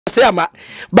Sayama,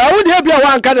 but would you be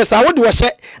one kind of sound? Was she?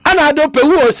 And I don't pay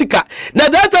who sika. Now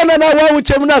that's another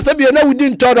which I'm not saying we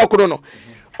didn't talk about Chrono.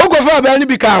 Oko for Benny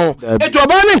Bicao. It was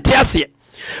burning Tiasia.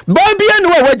 Baby, and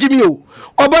what Jimmy,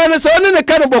 or burn a son in a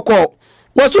cannibal call.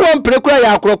 Was one precry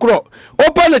crocro.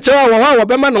 Open the chair or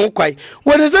Beman on quay.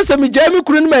 When is this a Jamie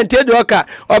couldn't maintain the oka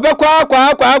or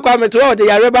Bequa metro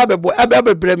the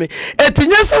Araba Bremy. A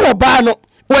Tinyasa or Bano.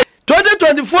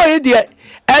 2024 idiot.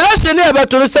 Election never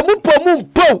to the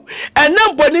Mupo and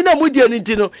Namponina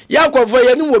Mudianitino, Yanko for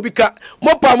Yanumobika,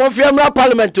 Mopa Mofiama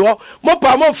Parliament to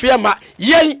Mopa Mofiama,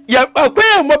 Yen,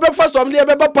 Yaquay, Mobile first on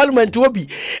the Parliament to be.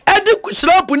 And the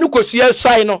slop Nucos,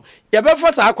 signo, Yabba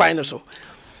first Aquinoso.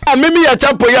 Mimi a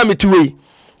champo yamitiwe.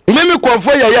 Mimi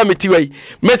Komfour yamitiwe.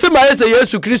 Mesema yese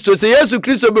Yesu Kristo, se Yesu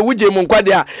Kristo be wuje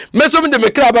Monkwadea. Meso de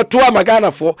mekraba to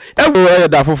Magana for. Ewo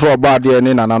da foforo ba de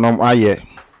ni nananom aye.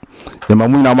 The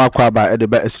Mamuna Makwaba at the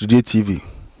SDG TV.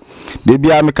 They be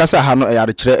a Mikasa Hano a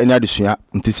yard any addition,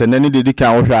 until send any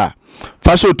dedican or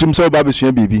Fashion to himself, Babby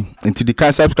baby, until the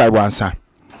can subscribe once.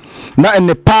 Not in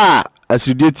the pa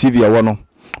SDG TV, a one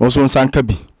also on San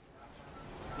Kabi.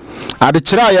 At the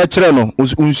Chiraya Chireno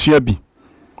was Unshabi,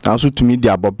 also to me,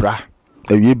 dear Bobra,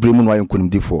 a year Bremen, why you couldn't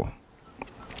default.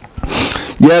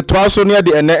 Yet, twice so near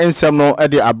the end, and some no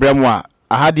at the Abramwa.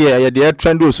 I had the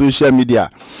trend of social media.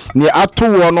 Near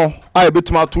Atu no, I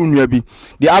bet my 2 newbie.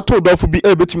 The Atu dofu be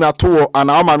able to me at and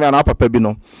our mammy and upper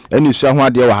pebino. And you shall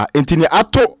want dear. Intini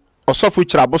Atu or Sofo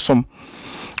Kyiriabosom.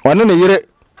 One in a year,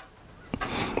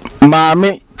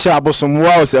 Mammy Kyiriabosom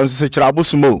was and say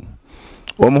Kyiriabosom.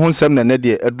 Omhun sem na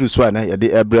de adu so na ye de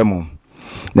ebremo.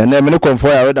 Na na me Komfour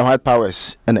ya the white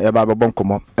powers and e ba babon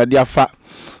komo. E de afa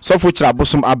Sofo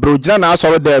Kyiriabosom abrogina na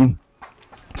aso dem.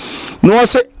 No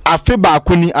say afi ba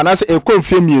akuni anase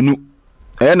ekonfie mienu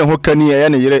e ne ho kani e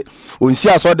ne yire onsi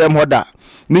aso dem hoda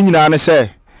ni nyina ne se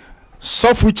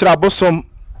Sofo Kyiriabosom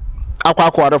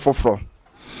akwa are foforo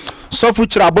Sofo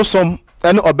Kyiriabosom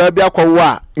ene obabi akwawo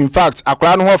a in fact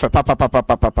akwa no ho fe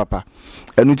papa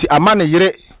enuti ama ne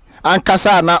yire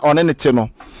ankasa na one ne te no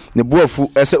ne buafu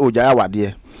ese ogya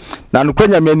wade na no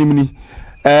kwanya me anim ni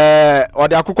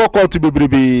ode akokọ court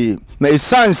bebrebe na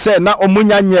esanse na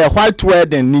omunya nye white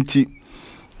wedding niti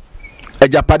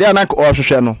ejapade ananka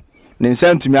ohwehwe no ne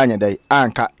nsantumi anya dai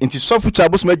anka nti Sofo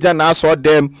Kyiriabosom agina na aso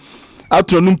dem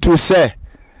atronum to se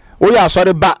wo ya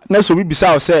asore ba na so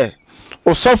bibisa o se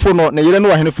o Sofo no ne yire no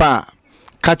wahene fa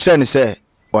ka kire ne se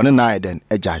one na eden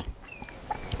ejai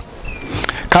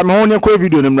kama honya ko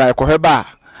video nim na ko heba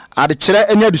ade kire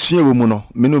anya adusua wo mu no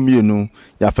menu mienu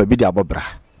ya fa bi di abobra.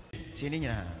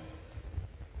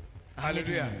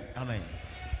 Hallelujah. Amen.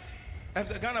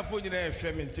 As a Ghana for you,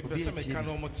 fermenting the same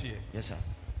canomotia. Yes, sir.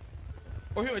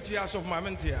 Oh, you are tears of my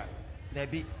mentia. There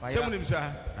be some him,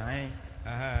 sir. Aye.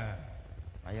 Aha.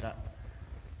 Ira.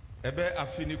 A bear a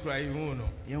finny cry,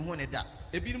 you wanted that.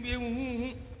 A being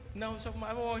who now of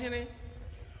my war, Henry.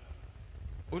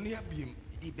 Only a beam,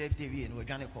 the birthday and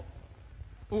organical.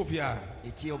 Oh, yeah,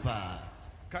 it's your bar.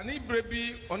 Can he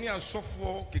be only a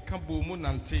Sofo, Kikambo,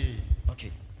 Munante?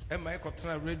 Okay. And my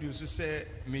cotton radio to say,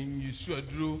 mean you sure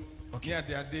drew, okay, at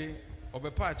the day of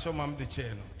a patch of Mam the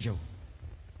channel. Joe.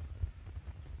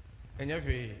 And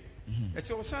every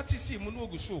it's all sad to see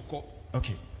Munogu so called.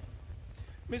 Okay.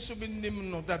 Miss Obin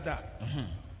name no dada.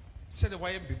 Said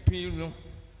why be pino,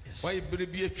 why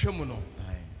be a tremono.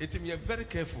 It me very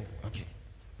careful. Okay.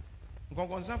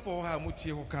 Gonza for her Muti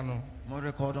Hokano. More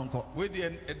record on call. Wait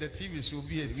at the TV so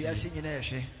be it. We are singing air.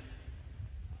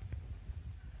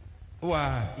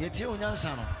 Wa yeti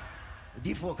onyansa no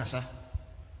difo kasa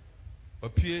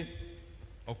opie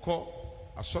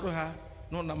oko asoro ha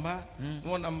no number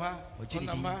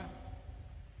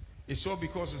it's all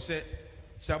because say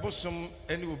Kyiriabosom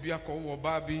any obi akọ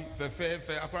babi fe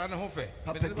akwara ne ho fe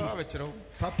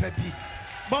papa bi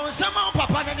bon sama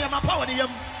papa na ne mapa woni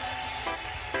yam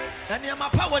na ne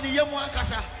mapa woni yam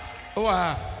ankasa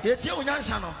wa yeti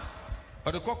onyansa no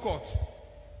o de court.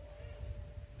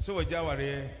 So a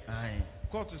Jaware, aye.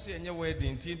 Court to say any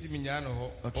wedding, Tinti Mignano,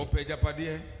 or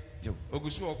Pejapade,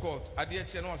 Ogusu court. I dear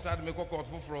channel side make a court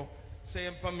for fro, say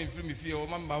and Pammy free fee or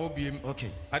Mamma Obium.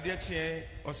 Okay. I dear chair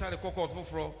or side a court for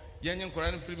fro, Yan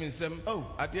Koran free sem.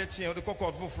 Oh, I dear chair or the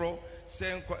court for fro,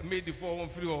 saying made the 4 1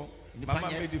 free or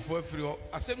Mamma made the 4 free or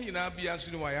I send you now be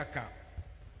answering why I can.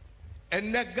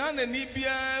 And that gun and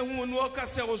Nibia who walk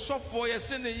us or Sofo, you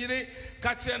send a year,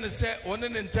 catch and say, one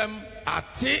in time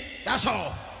at tea. That's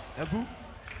all. Abu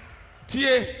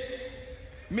Tie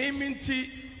Miminti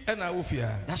and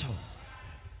Aufia. That's all.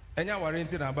 And you are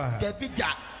renting a bar. The big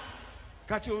jack.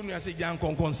 Catch you when you say Jan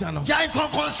Conconsano. Jan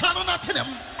Conconsano, not to them.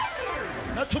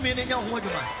 Not to me in your woman.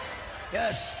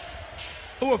 Yes.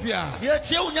 Oh, Fia.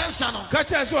 Yes, you Yansano.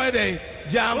 Catch us all day.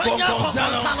 Jam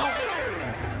Komfour.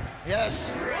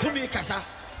 Yes, to me, Casa.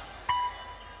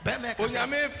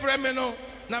 Onyame Fremeno,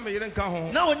 Name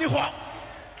Yenka. No, you what?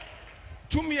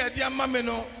 To me, a dear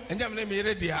Mameno, and Yamne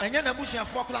Meredia, and Yanabush and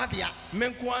Fokladia.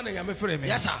 Menkuana Yame Freme.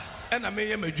 Yes, sir. And I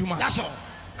may a Juma. That's all.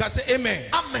 Case Amen.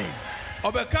 Amen.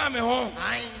 Obekame home.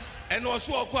 And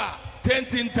also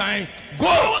 10 time.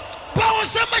 Go! Power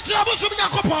so much Kyiriabosom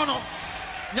Nyankopon.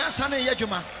 Nyansane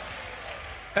Yejuma.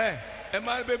 Eh, and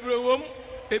my baby room,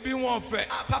 ebi won fe.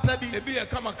 Papa bi. Ebi e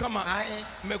kama.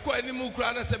 Me ko animu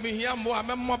kura na se me hia mo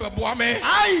amemmo beboa me.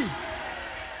 Ai.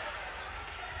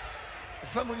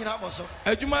 Famu Kyiriabosom.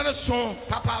 Adwuma ne so.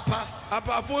 Papa.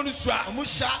 Apafo nu sua.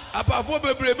 Musha. Apafo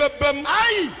bebre bebam.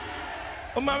 Ai.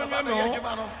 O ma me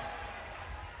ho.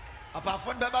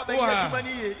 Apafo beba be adwuma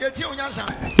ni ye. Ye ti onyansa.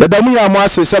 Ya da mu ya mo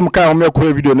ase sem kan o me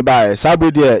ko video ni ba e.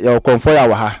 Sabe de ya Komfour ya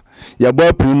wa ha. Ya bo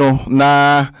apri no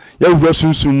na ya hwa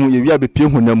sunsun mu ye wi abepie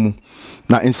honam mu.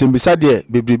 Na nsembisa de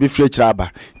bebre be fire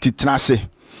Kyiriaba titena se.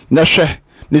 Na hwe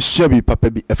ne sua bi papa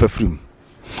bi efafrim.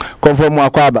 Komfour mu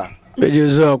akwa aba.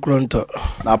 Bejuzo okronto.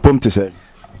 Na pom te se.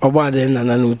 Oba de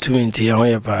nana no 20 ya ho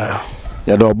ye pa.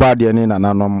 Ya do oba de ni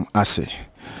nananom ase.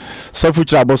 Sofo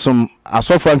Kyiriabosom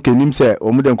asofo ankenim se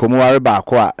omude nkomo ware ba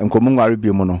ko a nkomo nware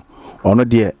bi mu no ono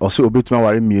de o se obetuma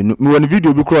ware mienu mi woni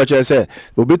video bi kro che se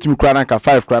obetumi kra na ka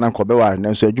 5 kra na ko be ware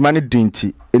nanso adwuma ne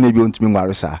dinti ene bi ontumi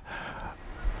nware sa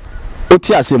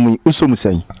oti asemu usom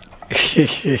sen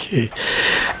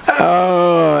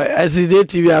aside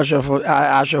TV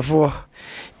ashofo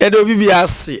edo bibi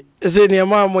ase se ne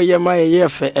ma mo ye ma ye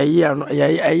fe eyi ano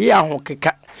eyi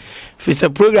ahokeka fisa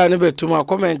program ne betuma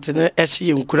comment ne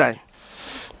ehye nkuran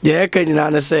ye ka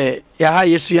nyina ne se ya ha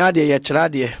yesu ya de ye kira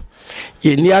de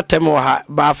ye ni atem wo ha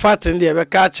ba fatin de be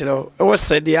ka kira wo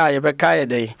se de ye be ka ye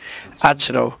de a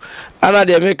kira ana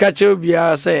de me ka kira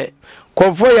bia se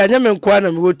Komfour ya nyame nkwa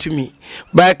na me wotumi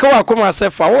ba ka wa koma se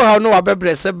fa wo ha no wa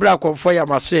bebre se bra Komfour ya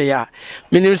maso ya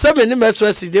minim se me ni meso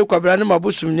aside kwabra ne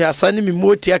mabosum ni asane mi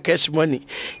moti cash money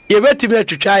ye betimi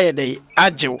atwitwa ye de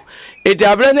ajew edi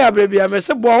abre ne abre bia me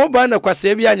se bo ho ba na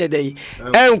kwase bia nye de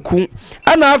enku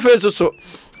ana afa so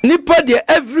nipa de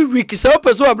every week so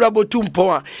person abrabo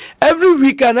tumpo a every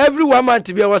week and every 1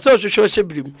 month bia wase hwehwe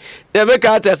shebrim de be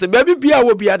ka ata se baby bia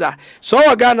wo bia da so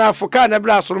wo ga na afoka na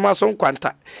bra asoroma so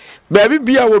nkwanta baby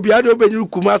bia wo bia do benyu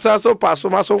kuma so paso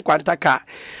ma so nkwanta ka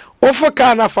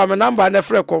ofoka na fam number na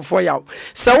frɛ Komfour yaw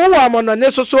se wo wa mo no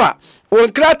ne so a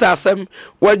won krata asem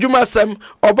wadwuma asem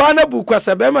oba na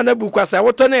bukwasa be ma na bukwasa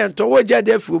woto na ento wo gya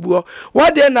de afuobuo wo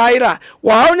de na ira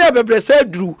wo hawo na bebrese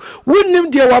duru wonnim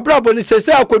de wabrabo ni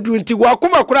sese akoduru nti wo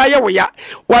akoma kora ye wo ya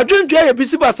wadwundwe ye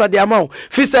bisi basade amawo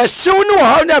fi se hyew ne wo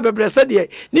hawo na bebrese de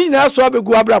ni nyina so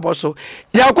abegu wabrabo so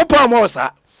yakopɔ ma wo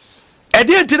sa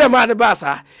edi nti na ma ne ba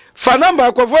sa fa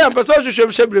number Komfour ya person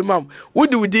hwehwem shebre mam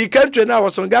wudi country na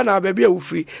woson Ghana baby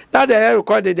awufri na de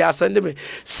recorded dey asend me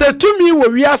se tumi wo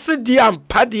wiase di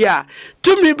ampa de a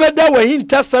tumi beda wa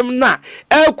hintasam na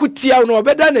akutia no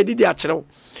obeda na didi a kyerɛw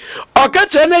oka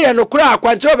kyerɛ na ye no kura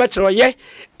akwankyerɛ obɛkyerɛ ye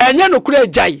enye no kura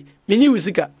agyae mini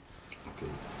wusika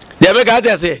de be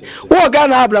ga se wo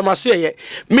Ghana ablamaso ye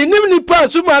minim ni pa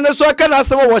suma ne so aka na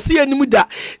asem wo se anim da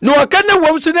na oka na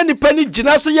wom so na nipa ni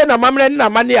gina so ye na mamre na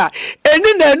mane a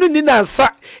eni na anu ni na nsa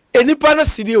enipa na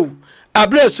sire o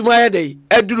abre suma ye dai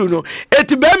aduru no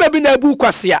eti be ma bi na abu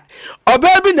kwase a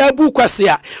oba bi na abu kwase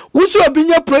a wuso obi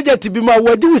nya project bi ma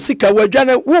wodi wusika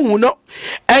wadwane wonhu no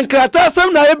enkrata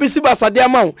asem na ye bisi basade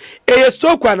amawo eye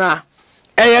stokwa na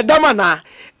eye dama na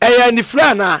eye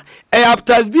nifra na eye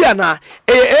aptasbia na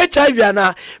eye HIV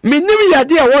na minim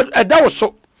yade eda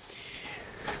woso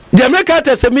de meka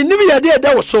tese minim yade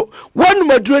eda woso wonu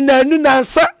maduro na anu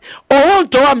nansa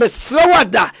ohonto wa mesre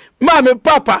wada ma me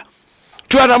papa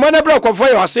tuana mana bra Komfour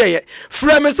ya waso ye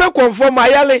fra me se Komfour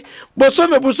mayale boso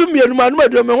me busu mienu manu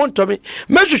maduro me honto me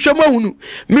mehwehwe mahunu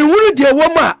me hunu de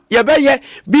wo ma ye be ye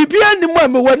bibia ni mo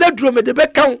me wona duro me de be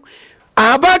kan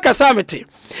aba kasa mete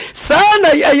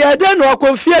sana yade no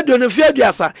akonfia do no fia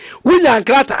duasa wunya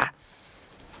nkrata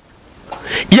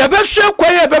ye be hwe kwa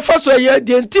ye be faso ye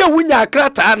de nti wunya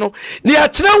nkrata no ne ya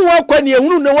kire wo akwa ne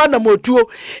ehunu ne wana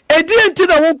motuo edi nti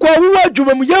na wo kwa wo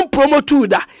adwuma mu ye promote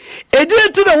da edi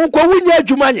nti na wo kwa wunya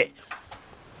adwuma nye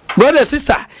brother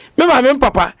sister me ma me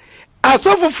papa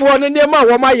asofofo ne ne ma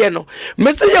wo ma ye no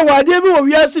me se ye wade bi wo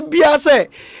wiase bia se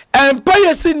empa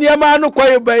ye si ne ma no kwa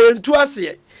ye ba ye ntu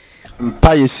ase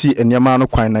mpa yesi enema no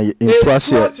kwan na entu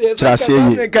ase kyerase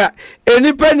ye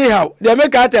eni penny how de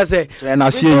make ata say na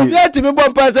ase ye let me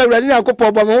bomb pass awurade na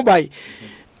akopɔ bɔ mo bai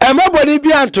e ma bɔ ni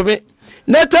bi antome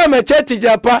na ta ma cheti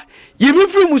japa yimi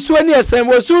firi musuo ne esem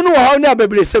osu no wa ha ne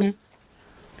abebresem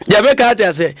ya be ka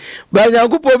ta say ba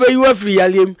nyankopon be you free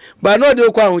yalem ba no de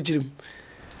kwa hochirim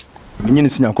nyini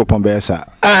si nyankopon be sa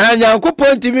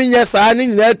nyankopon timi nya saa ni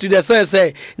nyina to de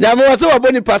say na mo wase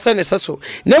waboni pasa ne seso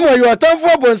na mo yo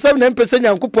atamfo bonsam na mpese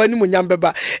nyankopon ni munyam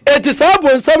beba eti saa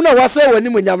bonsam na wase wani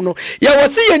munyam no ya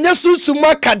wase yenya susum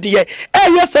akade ye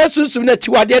saa susum na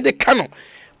chiwade de kano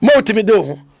mo timi de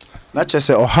ho na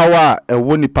chese ohawa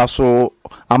ewo nipa so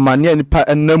amane nipa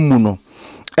enamu no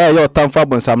yo tamfa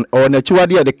bonsam o na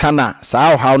chiwade de kana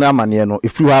saa ohaw na amane no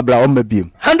ifiri ha bra o mabiem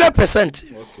 100%.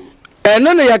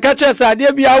 No ya catch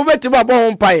ade bia wo beti ba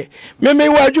bon mpae me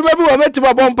wa adwuma bi wo beti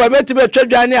ba bon mpae beti be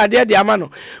twadwane ade de ama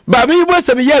no ba me yibo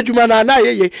se me ya adwuma na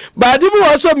ye ba de bi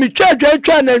wo so me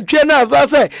twadwa na ntwe na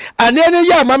asase ane ne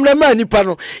ya amamre ma nipa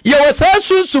no ye wo sa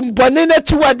sunsum bone na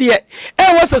chiwade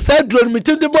wo se sa dro no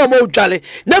mitim de bo ma odwale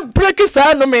na break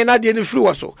sa no me na de ne firi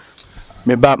wo so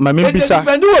me ba ma me bisa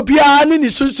ende obia ne ni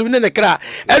sunsum ne kra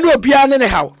ende obia ne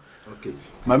haw.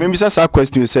 Ma me bisa sa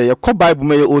question say ye ko Bible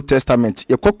me Old Testament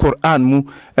ye ko Quran mu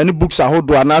any books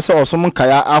ahodo anase osom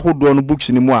nkaya ahodo no books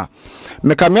ni mu a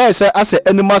me ka me say as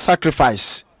animal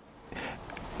sacrifice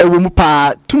ewo mu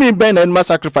pa tumi ben na animal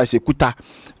sacrifice ekuta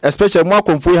especially mo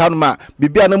Komfour hanuma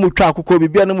bibia na mu twa akoko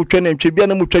bibia na mu twa na ntwe bibia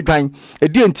na mu twa dwan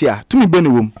edi entia tumi ben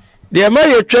wo mu de ma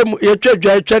ye twa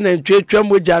dwan twa na ntwe twa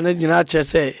mo gya na nyina che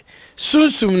say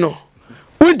sunsum no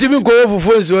untimi ko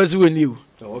ofofo nsi woni wo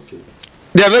okay.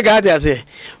 De me ga dia say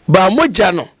ba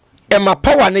moja no e ma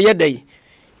power ne yedai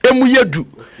emu yedu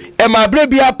e ma bre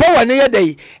bia power ne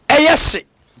yedai eyese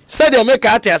se de me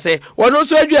ka dia say wono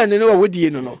so adwane ne wo wodie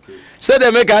no se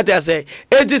de me ka dia say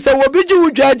enti se wo bigi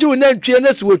wudwaje wo na ntwe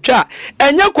na se wotwa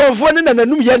enye Komfour ne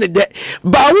nananum ye ne de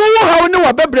ba wo hawo ne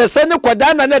wa bebrese ne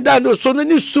koda na ne da no so no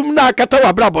ni sum na akata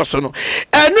wa brabo so no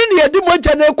enu ne yedi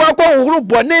moja ne kwakwa wohuru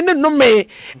bone ne nume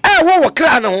wo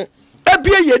kra no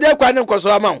ebie yede kwa ne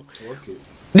nkoso ama wo okay.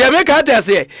 De me ka ta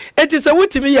say eti se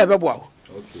wutimi ye beboa wo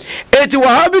okay. Eti wa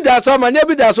ha bi da so ma ne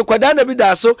bi da so kwada na bi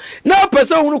da so na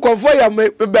pese hunu Komfour ya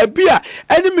ba bia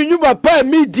eni menyuba pa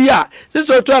media se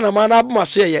so to na ma na aboma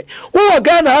so ye wo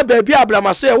ga na ba bia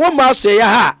abrama so ye wo ma so ye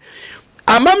ha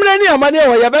amamre ni amane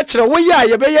wo ye be kire wo ya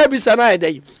ye be ya bi sana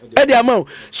edai edi ama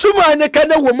suma ne ka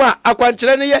na wo ma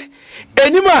akwankire ne ye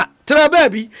enima tra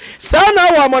baby sana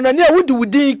wa manane wudi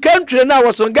wudi country na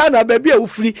wasonga na baby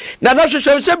awufri na na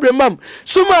hwehwe shebre mam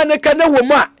suma ne ka na wo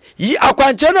ma yi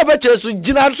akwanche na be chesu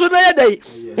jina so na ye dai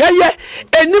ye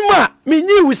enima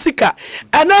minyi wusika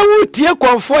ana wutie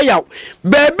Komfour yaw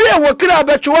baby wo kra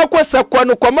be twa kwasa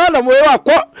kwano kwamala mo wa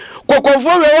ko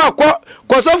Komfour we wa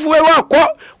ko Sofo we wa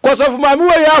ko Sofo mami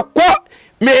we ya ko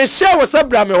me hye wo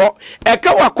sabra me ho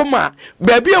eka wakoma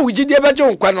baby awugidie beje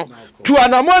nkwa no tu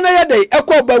anamo na ye dai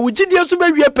ekọ ba wugidie so be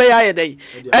wie pe ya ye dai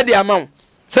e de amam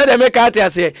se de me ka ate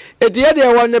ase e de ye de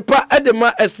won pa e de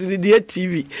ma asridie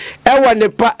TV e won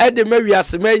pa e de ma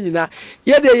wiase ma nyina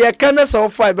ye de ye kana so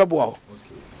fa be bo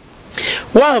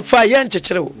wan fa ye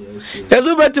nchekere wo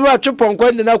ezo beti ba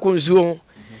twepon na konsuo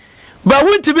ba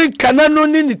wunti bi kanano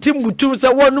ni timbutum se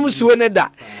wonum suwo ne da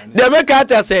de me ka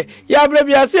ta se ya bra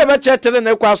bia se be chetere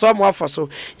ne kwa so mo afaso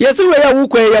yesi we ya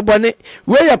wukwe ye bone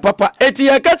we ya papa eti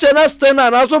ya ka che na stena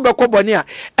na so be ko bone a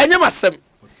enye masem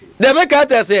de me ka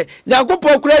ta se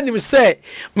nyankopon kura nim se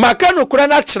maka no kura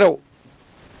na kirew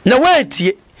na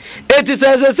wantie eti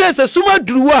se suma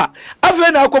duruwa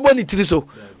afa na akobo ni tiriso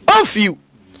of you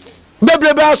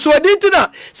bebrebe aso dintina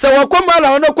se wakoma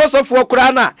la ono kwosofo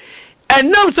kura na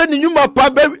enam se ni nyuma pa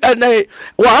be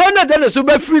wa hona de so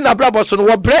be free na brabo so no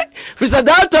wo bre fi se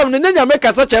that time ne nyame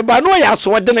kasa che ba no ya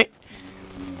so de ne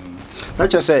na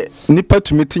che se nipa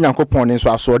tumi ti Nyankopon ne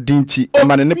so aso dinti e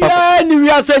ma ne nipa ya ni wi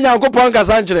ase Nyankopon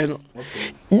kasa nchire no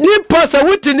nipa se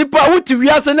wuti wi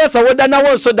ase na se woda na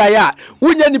won so da ya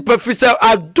wunya nipa fi se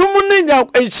adum ne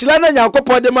enhira na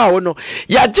Nyankopon de ma wo no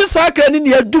ya gi sakra ni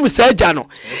ne adum sa agya no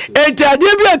enti ade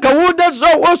bia ka woda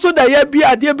so da ya bia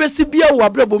ade besi bia wo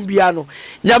abrabom bia no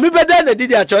nyame beda na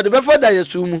didi a chode be foda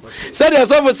yesu mu se de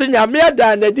Sofo se nyame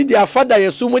ada na didi afada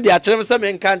yesu mu de a kire se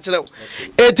me nka nkire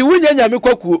enti wunya nyame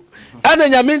kwakuo ana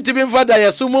nyame ntimi fada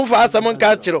yesu mu fa asam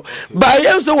nka kire ba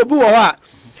yemse wo bi wo ha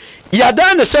ya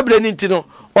da na shebre ni ntino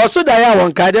oso da ya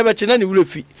won ka de be china ni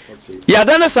wurefi ya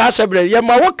da na sa shebre ye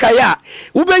ma wo kaya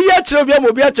wo be ya kire obi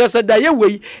amobi a kire se da ye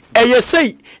wei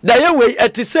eyesei da ye wei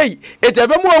etisei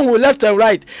etebe mo hu left and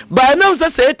right ba na se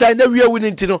se etan na wie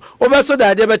wuni ntino wo be so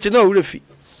da de be china wurefi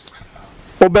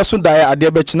obeso da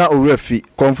ade be china wurefi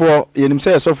Komfour yenim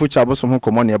se Sofo Kyiriabosom ho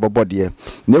komo ne ebobode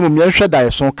na emu yenhwe da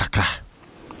yeso kakra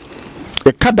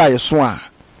e kada yeso a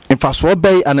infa so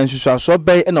bay anansusu so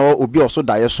bay na obi oso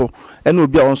da yeso na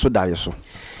obi a won so da yeso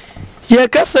ye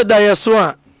kasa da yeso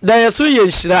a da yeso ye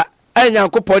nhira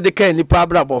Nyankopɔn de kan nipa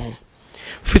abrabɔ ho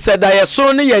fisa da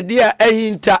yeso ne yede a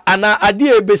ehinta ana ade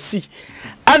ebesi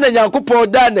ana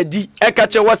Nyankopɔn da na di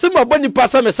ekache wase mabɔ nipa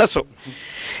sa meseso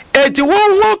enti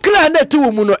wo kra na ti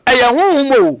wo mu no eye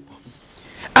honhom o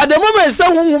adamu be se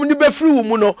honhom ni be firi wo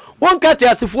mu no won ka te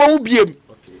asefo wo biem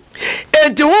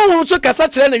enti honhom so kasa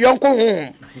kire ne yonko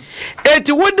honhom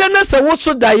enti wo de na se wo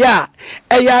so da ya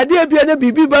eye ade bia na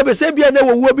bibi ba be se bia na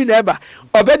wo bi na eba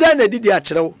obeda na didi a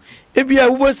kire wo ebia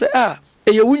wo se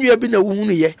eye wunua bi na wo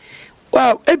hunu ye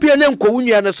wow ebia na nko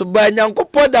wunua na so ba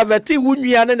Nyankopɔn da veti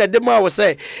wunua na de ma wo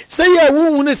se ye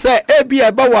wo hunu se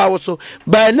ebia ba wa wo so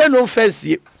ba na no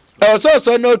fancy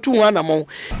so no tu hu anamon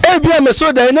ebia me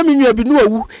so da na menua bi no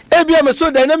awu ebia me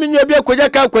so da na menua bi akoja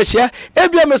ka kwahia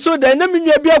ebia me so da na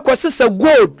menua bi akosesa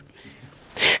gold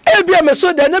ebia me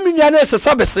so da na menua na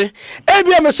sesa bese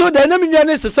ebia me so da na menua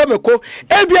na sesa meko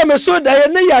ebia me so da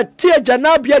na ya tie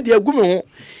agya bia de agu me ho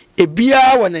ebia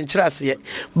wona nkyerase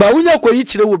ba wunya koyi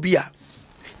kire wo bia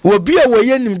wobia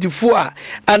woye nimdifo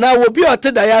ana wobia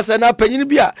oteda ya se na panyini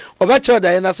bia obache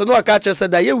oda ya na se no aka che se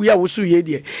da ye wi a wosu ye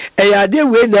die eya de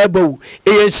we na ebawu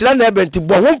eya nhira na ebenti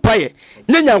bo ho mpaye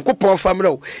ne Nyankopɔn famra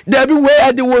wo da bi we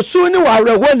ade wosu ni wa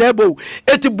awre ho na ebawu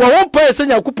eti bo ho mpaye se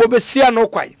Nyankopɔn be sia no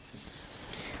kwai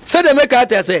se de meka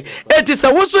ata se eti se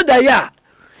wosu da ya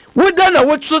woda na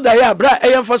wotso da ya bra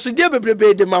eya fasudie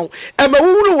bebrebe de mawo ema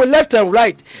wuru wo left and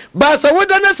right ba sa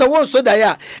woda na sa won so da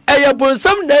ya eya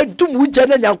bonsam na dum wuje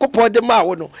na Nyankopɔn de ma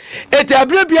wo no eti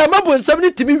abra bia ma bonsam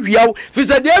ni timi wiawo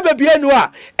fisade ababia no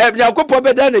a Nyankopɔn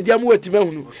be da na dia mu watime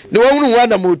hunu ne wonu ho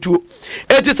na motuo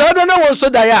eti sa woda na won so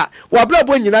da ya wa bra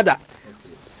bo nyina da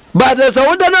ba da sa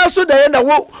woda na so da ya na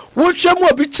wo hwem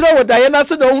obi kire wo da ya na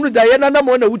se da hunu da ya na na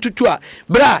mo na wututu a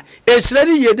bra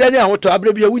esirani yede ne ahoto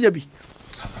abra bia wunya bi.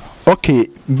 Okay,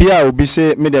 bia obi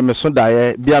se me de me so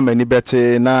dae bia mani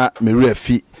bete na me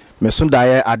refi me so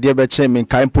dae ade be che me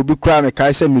kan po bi kra me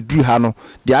kai se me duru ha no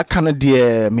de aka no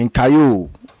de me kai o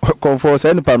Komfour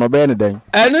se nipa no be ne den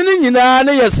eno ni nyina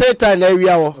ne ye Satan na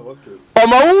awia wo o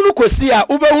ma wunu kosi a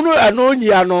ubehunu ano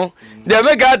nyia no de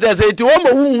me ga ta se ti wo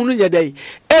ma wunu nye den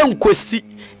enkosi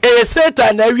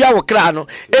Satan na awia wo kra no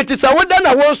eti sa woda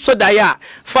na won so da ya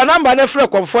fa namba na frɛ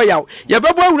Komfour yawo ye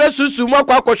bebo awura susu mu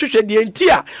akwa hwehwe de enti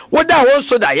a woda won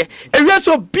so da ye ewia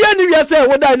so bia ni wia se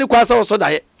woda ni kwa sa wo so da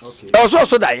ye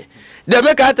so da ye de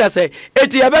me ka ta se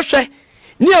eti ye behwe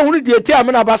ni ahunu de eti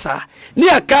amena basa ni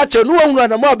aka che no ahunu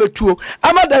na mo abetuo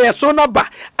ama da ye so na ba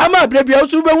ama abra bia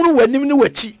so behunu wanim ni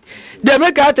wachi de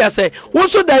me ka ta se wo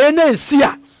so da ye na ensi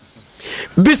a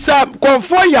bisa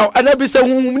Komfour yaw ana bisa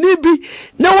humni bi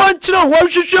na won kire ho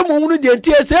hwehwe mu hunu de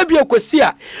enti ese bia kosi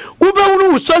a wo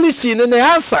behunu solution ne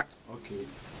answer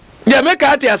de me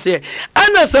ka ta se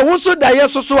ana se wo so da ye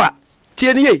so a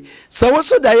tie ni ye se wo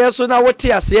so da ye so na wo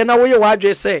tie ase na wo ye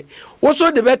wadwe se wo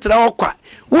so de betra okwa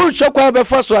wo hwe kwa be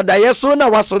fa so da ye so na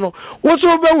waso no wo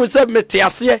so be hu se mete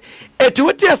ase eti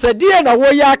wo tie ase de na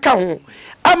wo ya aka ho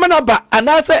amana ba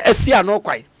anase asia no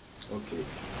kwai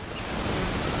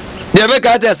de me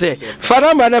ka ta se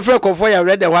fara ma na frɛ Komfour ya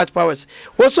red and white powers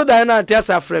wo so da na antia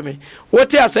sa frɛ me wo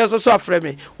tie ase so frɛ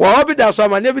me wo obi da so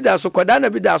ama ne bi da so koda na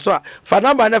bi da so a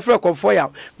fara ma na frɛ Komfour ya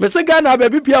me se ga na ba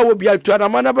bi bia wo bia tu na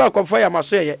ma na bra Komfour ya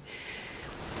maso ye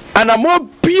ana mo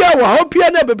bia wa ho bia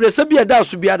na bebrese bia da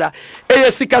so bia da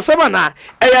eye sika sama na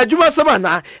eye adwuma sama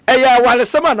na eye awale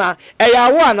sama na eye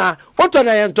awo na oto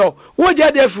na yento wo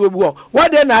je de afi obuo wo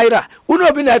de na ira uno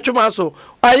obi na atwuma so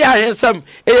aya ahensam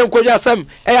eye nkodwa sam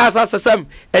eye asasasam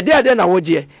ede na wo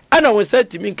je ana wo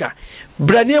sentimi nka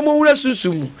brane mo wura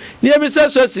susum ni emi se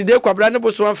so side kwa brane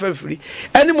bo so anfafiri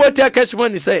eni mo te akashimo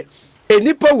ni se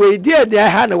enipa we de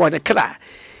ha na wo ne kra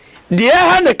de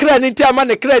ha na kra ni nti ama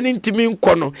na kra ni ntimi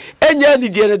nkono enya ni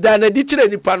je ne da na di kire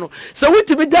nipa no se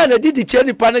wutimi da na di kire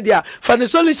nipa no dia fa ne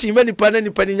solution ma nipa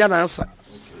ni nya na ansa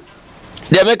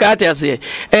de me ka ata se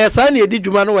sa na edi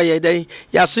dwuma no waye dan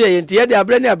ya so ye nti ye de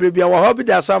abra ni abra bia wo ho bi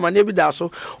da so ama ne bi da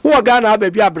so wo ga na aba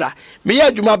bi abra me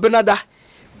ye dwuma benada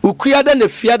ukuyada na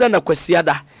fiada na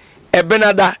kwasiada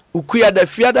ebenada ukuyada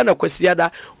fiada na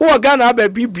kwasiada wo ga na aba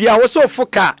bi bia wo so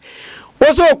foka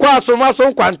wo so kwa asoma so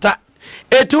nkwanta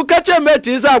etu kache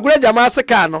meti za agure jama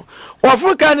sika no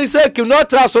ofuka ni se ki no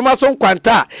tra so ma so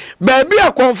nkwanta ba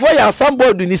bia Komfour ya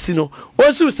samboard ni si no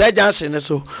osu se junction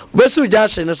so besu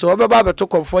junction so obeba beto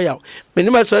Komfour ya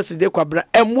menima so aside kwabra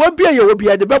emwo bia ye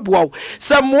obia de beboa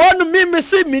se mo no mi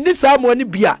se mini sa mo ni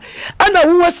bia ana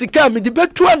wo sika mi de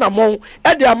betu anamon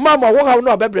e de amama wo ha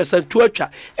no obebre santu atwa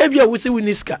e bia wo si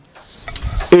winiska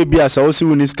e bia sa wo si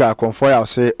winiska Komfour ya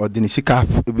se odini sika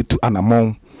ebitu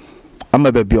anamon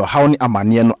ama baby o hawo ni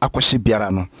amane no akohye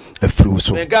biara no afiri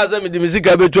so me gaza me di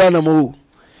muzika betu anamo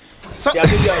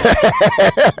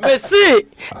me see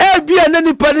e bia na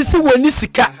nipa ni si woni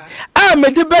sika a me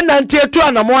de benante etu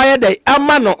anamo aye dai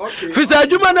ama no fisa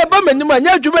adwuma na ba manim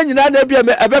anya adwuma nyina na bia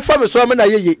me ebe fa me so me na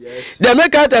yeye de me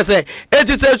ka ta say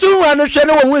eti se sunwa no hwe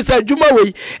ne wo hu sa adwuma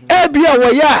wei e bia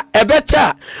wo ya ebe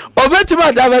cha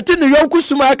obetima davati no yonku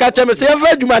suma aka cha me se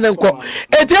fa adwuma ne nko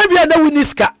eti bia na woni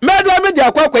sika me da me de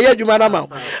akwa ya adwuma na ma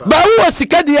ba wo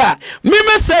sika dia me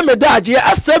se me da age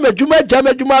asa me adwuma ja me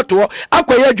adwuma to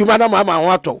akwa ya adwuma na ma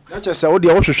ho ato na che se wo de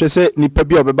wo hwehwe se nipa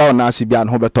bia obeba wo na ase bia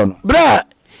no ho beto no bra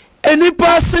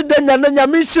enipa se de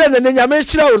nyame hire ne nyame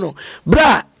hire wo no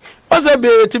bra oze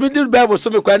be timi di bible so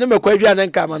me kwa ne me kwa dwa ne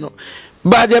nka ma no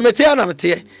ba de mete ana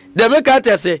mete de me ka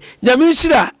ta se nyame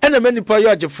hire ena me nipa yo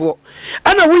agefo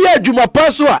ana wo ya adwuma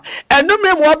pa so a eno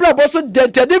me mo abra bo so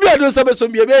dente de bia do se be so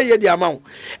me be ye di ama wo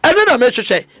eno na me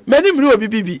hwehwe mani mri obi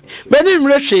bibi mani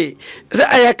mri hwe se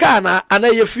ayaka na ana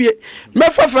ye fie me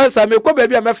fa fa me kwa ba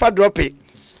bia me fa drop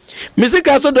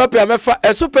misika so drop ya me fa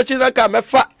eso pechi na ka me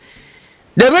fa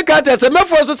de me ka ta se me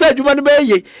fo so se adwuma no be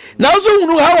ye na so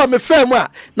hunu ha wa me fa mu a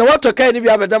na wato kai ni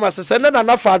bia bedam asese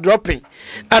na fa dropping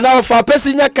ana fa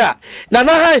pesi nyaka na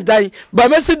han dai ba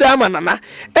mesi da ama na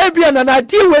e bia na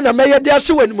di we na me ye de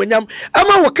ahwe wani monyam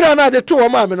ama wo kra na de to wo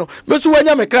ma me no me so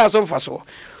wanya me kra so mfa so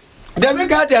de me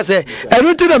ka ta se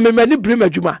enu ti na me mani brim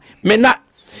adwuma me na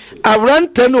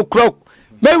awrante no krok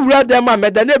me wura dem a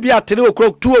meda na bia 3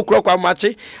 o'clock 2 o'clock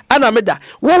amachi ana meda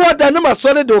wo da na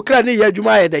masore de okra ne ya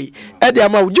adwuma ye dai e de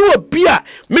ama ji wo bia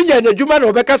menya na adwuma na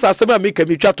obekasa asema me ka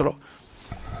mi twatoro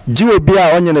ji wo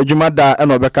bia onye na adwuma da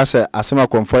na obekasa asema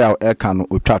Komfour ya e ka no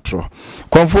otwatoro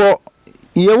Komfour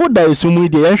ye wo da esumu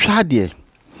de ye hwa de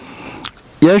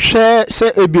ye hwe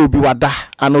se ebi obi wada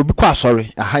ana obi kwa asore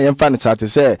aha ye mfa ne sate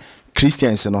se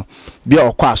Christians no bia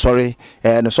okwa asore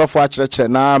ne Sofo a kire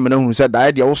na me na hunu se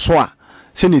da de wo so a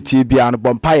seneti bia no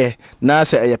bompaye na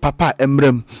se eye papa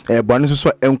emrem bone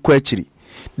so enko akiri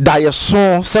da ye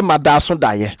so se mada so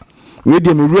da ye we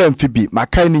de me ru amfibi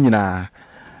makai ni nyina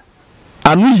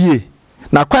anu yie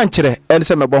na kwankire en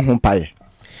se mebo ho mpaye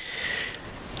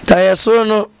da ye so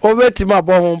no obetima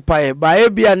bo ho mpaye ba e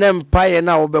bia na mpaye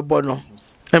na obebo no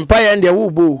mpaye nde wo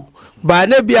bo ba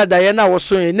na bia da ye na wo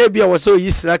so na bia wo so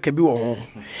yisira ka bi wo ho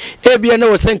e bia na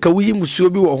wo senka wuyi musuo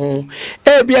bi wo ho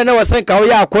e bia na wo senka wo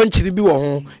ya akwanchiri bi wo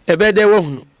ho e be de wo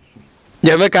hunu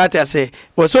ye me ka ta se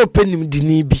wo so penim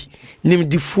dini bi nim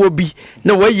difuo bi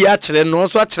na wo yi a kire no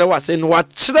so a kire wase no wa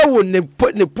kire wo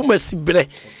ne pumasi bre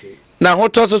na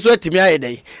hoto so atimi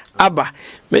ayedai aba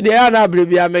me de ya na bre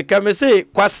bia me ka me se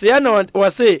kwase na wo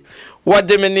se wo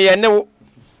de me ne ye ne wo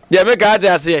ye me ka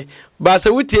ta se ba se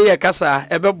wutie ye kasa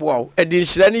ebeboa wo edi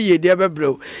nhira ne ye de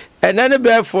ebebrew enane be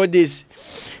 4 days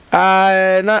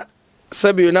na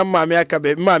sabi na maame aka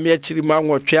be maame akiri ma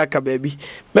nwotwe aka ba bi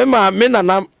me maame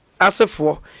nana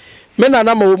asefo me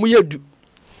nana ma wo mu yedu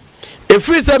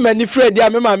efiri se mani Fred ya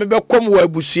me maame be kom wo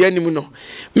abusua nim no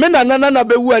me nana na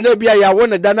be wu na bia ya wo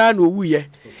ne dana na owu ye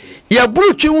ya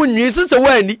burutwi wunwi sese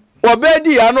wani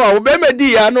obedi ya no a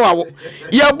obemedi ya no a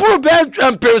ya buru be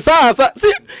ampesa asa si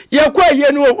ya kwa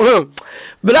ye no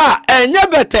bra enye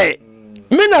bete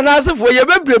me nana asefo ye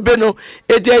bebrebe no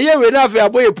eti ye we na afa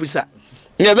aboye pusa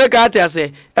nye be ka ata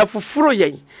se efufuru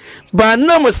yen ba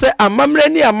na mo se amamre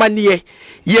ni amanie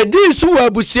ye di su wa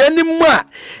abusua ni mu a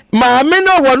maame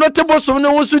no wo no te bosom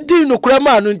no so di no kura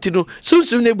ma no ntino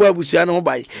sunsun ne bo abusua no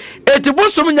bai eti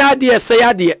bosom nya ade ese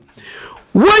ya de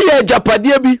wo ye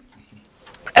japade bi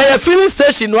filling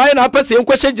station no aye na apese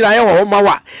enkwehye gira ye ho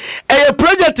mawa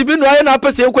project bi no aye na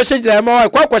apese enkwehye gira ye mawa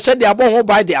kwa kwehye de abon ho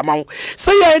bai de amawo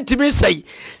se ye ntimi sei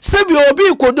se bi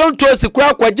obi ko don to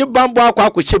sikura kwaje bambo akwa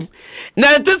kwehye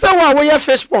na ntise wo ye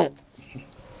fish pond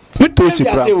to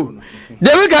sikura de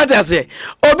we got say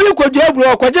obi ko je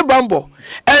aburo kwaje bambo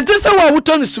ntise wo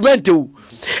wuto instrument o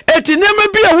eti nema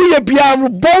bia wo ye bia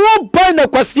bowo bai na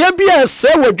kwase bia se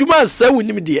wadwuma se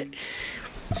wonim de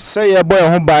say ye boy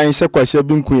ho ban se kwase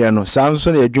binku ye no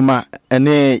sanso na adwuma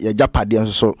ene ye japade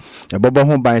enso so ye bobo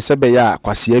ho ban se be ya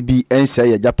kwase bi ense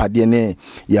ye japade ne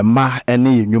ye ma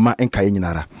ene ye nwuma enka ye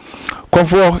nyinara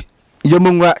Komfour ye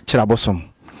munwa Kyiriabosom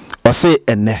o se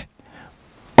ene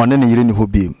one ne yire ni ho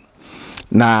bi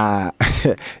na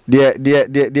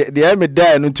de me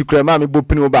da no tikura ma me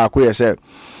bopini ba ko ye se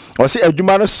o se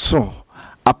adwuma no so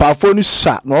apafo no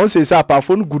sha no say say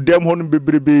apafo no gudem ho no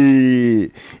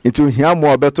bebrebe enti ohia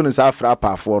mo obeto no sa afra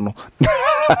apafo no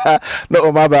no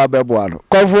o ma ba bebo ano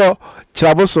Komfour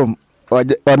Kyiriabosom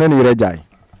one ne yire jai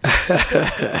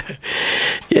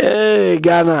yeah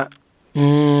Ghana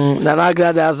na na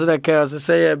grada aso da ka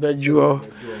say bejuo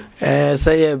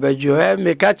say bejuo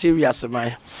me ka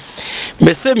Kyiriabosom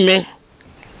me se me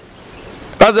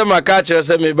Pastor Makacha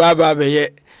said me baba be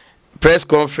press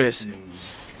conference.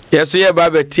 Yes, ye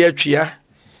baba teatria.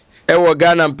 E wo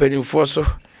Ghana mpanimfo so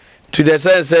to the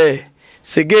sense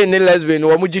say gay ne lesbian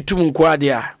wo mujitu nko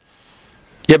ade a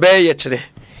ye be ye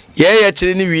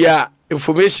kire ni wi a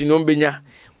information no benya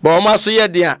ba o ma so ye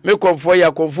de a me Komfour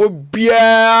ya Komfour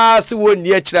bia se woni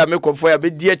ye kire me Komfour ya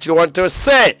be die kire won to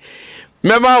say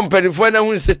me ma mpanimfo na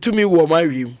hu se tumi wo ma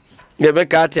wi ye be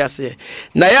ka ate ase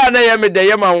na ya na ye me de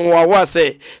ye ma wo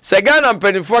say se Ghana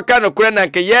mpanimfo ka no kure na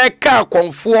nke ye ka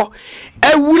Komfour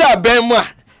ewura ban mu a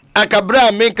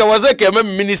akabra menka waze ke me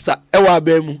minister ewa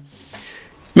abamu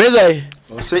mezai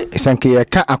se sanke ye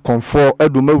ka Komfour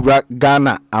edumawura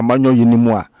Ghana amanyo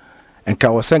yinimu a enka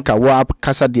wosenka wa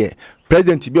kasa de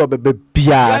president bi obebe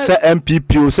bia se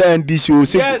MPP o se NDC o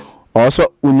se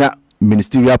also unya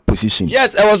ministerial position.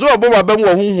 Yes, I was obo abamu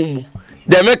wo hunhum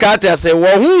de me ka ata se wo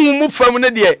hunhum fam ne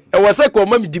de e wose ko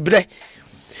ma dibre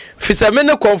fisa me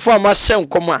ne Komfour ma hye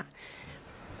nkoma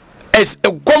es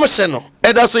commission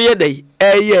eda so ye dey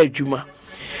eye adwuma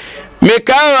me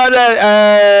ka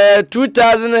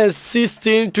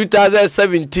 2016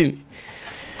 2017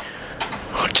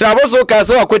 Kyiriabosom ka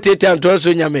se wakotete anton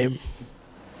so nyamem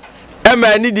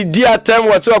ema ni di dia time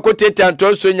wo se wakotete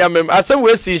anton so nyamem asem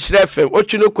we si hire fem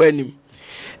otwuno kwa anim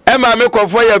ema me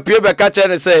Komfour ya pie be ka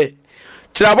kye se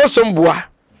Kyiriabosom boa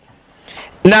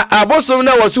na abosom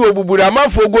na wo se obuburu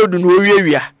amanfo godu no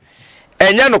wiawia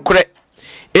enya no kore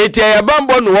eti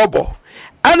ayabambo no wobo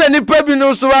ana nipa bi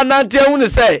no so anante hu ne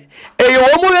say eyo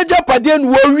wo mo yeja pade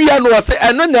no wia no wose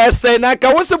eno na ese na ka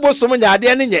wo se bosom nya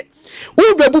ade ne nye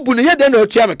wo bebubu no yede na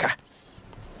otua meka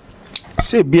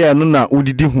se bia no na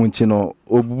udidi hu nti no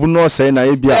obubu no say na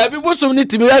ye bia bi bosom ni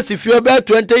timi asifio be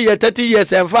 20 years 30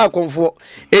 years enfa Komfour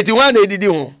eti wan na edidi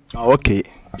hu okay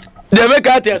de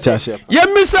meka ate ye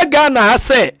misa Ghana ha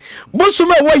say bosom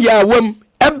wo ya awam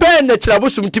ebe na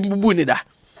Kyiriabosom timbubu ni da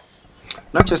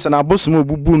na chese na abosom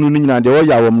obubu nu nyina de wo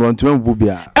ya wo mro ntime bubu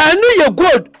bia anu ye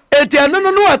good eti anu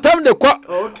no atam de kwa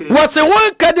wose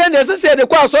won kade na sese de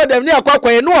kwa so dem ne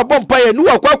akwa ye no obompa ye no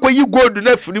akwa yi gold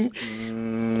na firim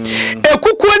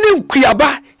ekuku ni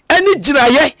nkuaba ani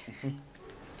giraye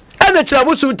ana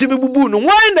Kyiriabosom timi bubu nu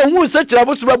wan na hu se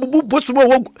Kyiriabosom bubu bosom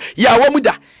wo ya wo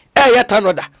muda ye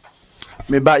tanoda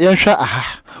me ba yenhwa aha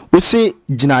wo se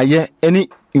ginaye ani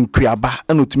nkuaba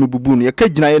ana otumi bubu no ye ka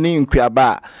ginaye ni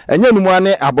nkuaba enya numu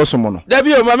ane abosom no da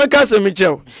bi o ma me ka se mi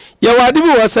chew ye wade bi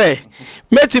wo se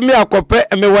metimi akope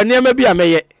me wane ma bi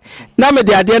ameye na me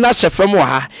de ade na hyefem wo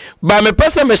ha ba me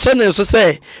pese me hye ne so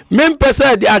se me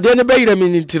pese de ade ne bayira mi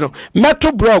nintino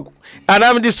meto blog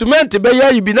ana me de cement be ya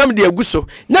yi bi na me de aguso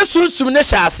na sunsum ne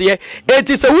hyase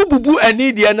eti se wo bubu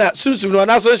ani de na sunsum no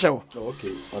na so hye wo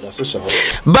okay oda so hye wo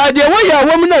ba de wo ya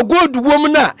wo na gold wo mu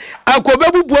na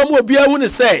akobe bubu am obi ahu ne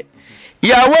se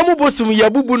ya wo mu bosum ya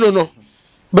bubu no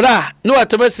bra no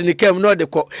atomasi ni kem no de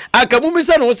ko akamu mi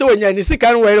se no se wonya ni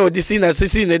sika no were odisi na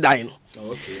sisi ne dan no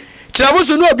okay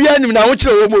Kyiriabosom no obi anim na wo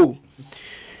kire wo mo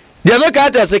de meka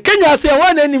ata se Kenya se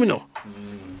wa na anim no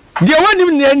de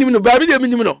wanim ne anim no ba bi de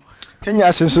minim no Kenya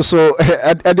asenso so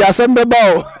ade asem beba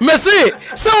o mesi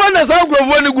se wona sa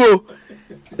grofo ni go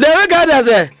de meka ata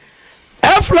se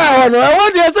efla no e wo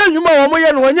de se nwuma wo mo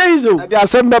ye no wonya izo ade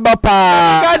asem beba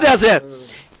pa meka ata se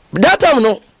that time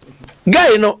no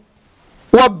guy no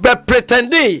wo be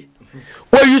pretending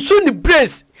wo yusu ni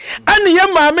brace ani ye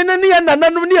maame ne ye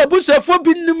nananom ne abusuafo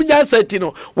bi nim nyansati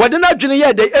no wode na dwene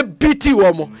ye de ebiti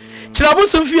wo mo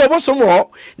Kyiriabosom fie bosom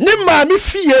ho ne maame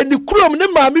fie ni kurom ne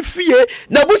maame fie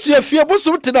na abusuafo fie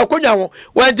bosom te na konwa ho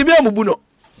wanjime amubu no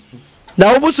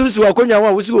na obusom si wa konwa ho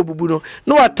a wosi obubu no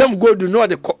no atam gold no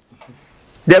de ko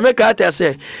de meka ata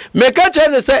se meka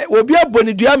chene se obi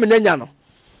aboni dua menanya no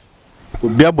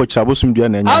obi abo Kyiriabosom dua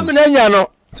na anya amenanya no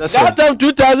that time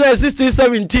 2016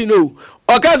 17 no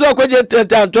okazo akwaje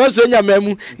tantoso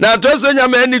nyamamu na tantoso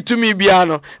nyamani tumi bia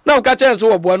no na okache so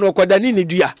wobo no okoda ni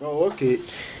dua okay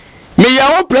me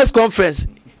yawo press conference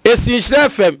esi hire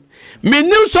fm me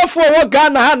nim Sofo wo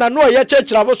Ghana ha na no ye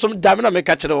Kyiriabosom dam na me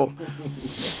ka kire wo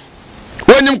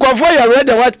wonim Komfour ya red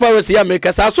and white powers ya me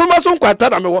ka sa so ma so nkwata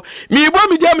na me wo me ibo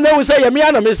me dia me na wo say ya me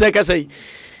ana me say ka say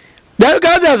da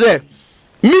ka da say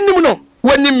minim no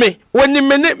wonim me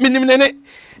ne minim ne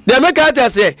de me ka ta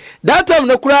say that time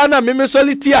no kura na me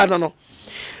soliti ano no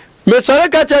me sore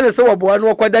ka che se wo bo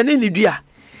no kwada ni dua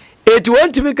eti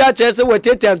wonti mi ka che se wo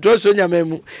tete anto so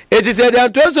nyamamu eti se de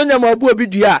anto so nyamabu obi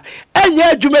dua enya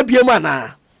adwuma biem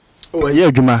ana o ye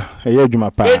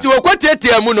adwuma pa eti wo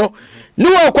kwatete amu no ni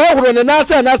wo kwa horo ne na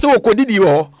se wo kodidi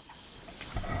wo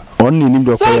onni nim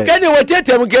do ko so kani wo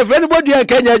tete amu ke fe ni bodua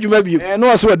kanya adwuma biem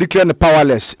no so declare ne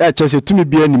powerless e che se tumi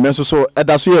bia ni menso so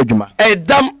eda so ye adwuma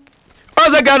edam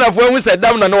oza Ghana fo hu se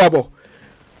dam na no wabo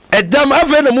edam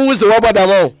afa na mu hu se wabo dam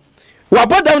o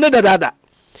wabo dam ne dada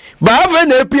ba afa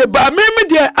na epie ba me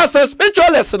dia as a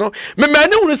spiritualist no me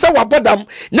mani hu se wabo dam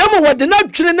na mo wode na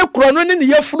twene ne kro no ne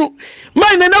yefuru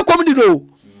man ne na kom di no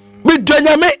bi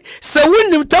dwanyame se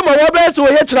wunim tama waba se wo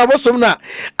ye Kyiriabosom na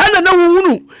ana na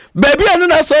wunu baby anu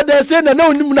na so da se na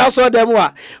wunim na so da mu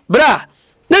a bra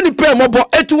na ni pre mobo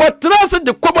etu watrase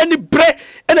de komani bre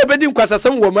ena bedi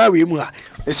nkwasasem wo ma we mu ha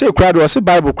ese kra do se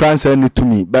Bible kra nsa ni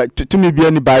tumi tumi bia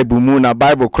ni Bible mu na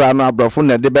Bible kra no abrafo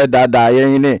na de be dada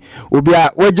yen ne obi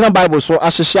a wagina Bible so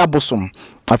ahyehye abosom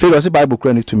afi do se Bible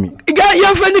kra ni tumi ga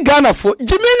yemfa ni Ghana fo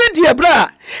jimi ni de bra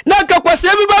na ka kwase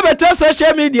bi ba beta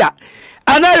social media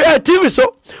ana TV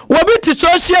so wobi ti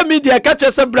social media ka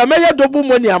chese bra meya dobu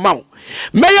money amount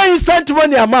meya instant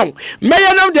money amount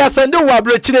meya nam de send wo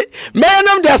abrochire meya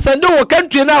nam de send wo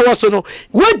country na wo so no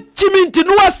wo jiminti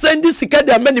no send sika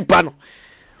de amanipa no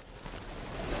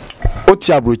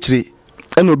oti abrochire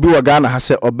eno bi wa Ghana ha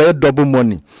se obey double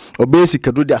money obey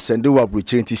sika do de send wo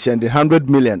abrochire nti send 100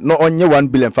 million no onye 1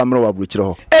 billion family wo abrochire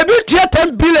ho ebi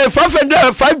 10 billion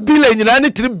 5 billion nyina ni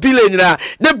 3 billion nyina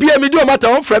de bia me di o mata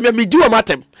on from me di o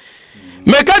matem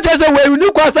me ka chese we ni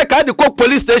kwa se ka de ko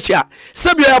police station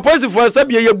sabi ya police for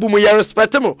sabi ya bumu ya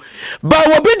respect mo ba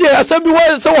wo bi de asabi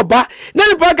wo se wo ba na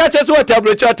ni pa ka chese wo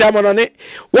tablo cha tamo no ne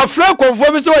wo fra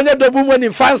Komfour bi se wo nya do bumu ni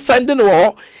fan send no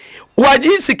wo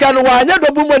waji sika no wa nya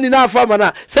do bumu ni na afa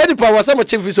mana se ni pa wo se mo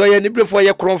chief so ya ni brefo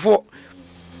ya Komfour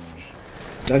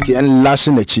okay and last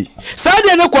na chi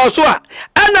sade ne kwa so a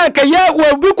ana ka ya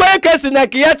wo bi kwa kesi na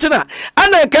ka ya china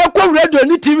ana ka kwa radio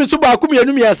ni TV so ba akum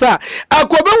yanu miasa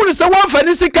akobe wuru se wonfa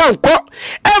ni sika nko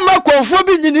e ma Komfour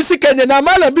bi nyini sika ne na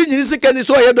mala bi nyini sika ni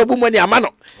so ya dobu mani amano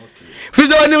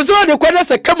fizo ni so de kwa na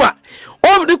se kama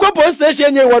o de kwa police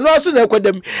station nye wono aso na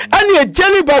kwadam ana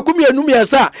ejeli ba akum yanu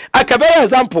miasa akabe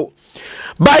example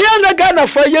ba ya na Ghana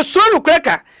fa ye so ru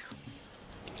kweka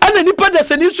ana nipa da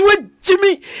sani so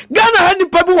jimi Ghana ha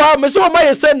nipa bi wa me so ma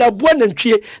ye se na buo na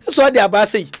ntwie so de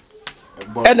abase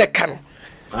ene kan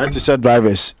anti said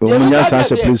drivers omunya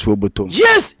sanse please for bottom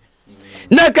yes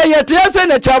na ka ye tia se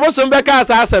na Kyiriabosom be ka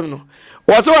asasem no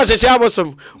wo so wa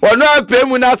Kyiriabosom wono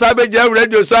apemu na asa be gira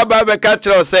radio so aba be ka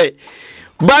kire o se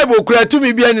Bible kura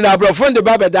tumi bia ni na abrofo de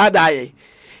baba dada ye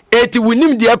eti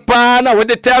wunim de pa na wo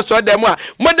de tia so dem a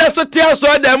mo da so tia so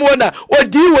dem na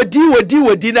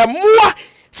odi na moa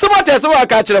somata so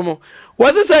aka kire mo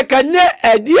wose se kanye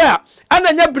adia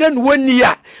ananya brand woni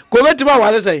ya ko betima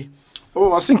wale sai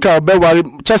oh asinka be wari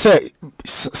chese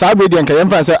sabe de nka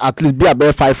yemfa say at least be a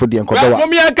be 5 for de nko be wa mo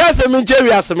mi aka se mi nche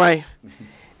wi asman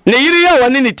ne yiri ya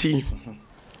woni ni ti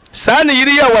sa ne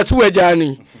yiri ya wasu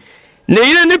wajani ne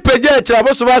yiri ni peja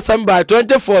Kyiriabosom asamba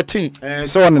 2014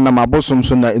 so woni na mabosom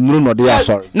so na enuru no de ya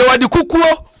sorry na wadi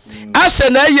kukuo ashe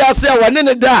na yase a wane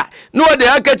ne da no de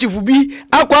aka chifu bi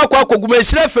akwa akoguma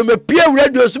hire feme pie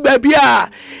radio so ba bia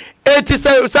eti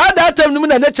sa da tam nim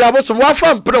na ne Kyiriabosom wa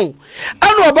fa mpron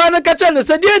anu oba ne kacha ne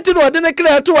se die enti no de ne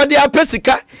kra to wode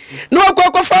apesika no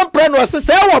akwa fa mpron no se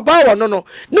wo ba wo no no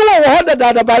wo ho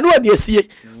da ba no de asie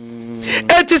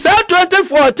eti sa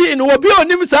 2014 wo bi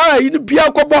onim sa yi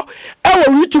bia kobo e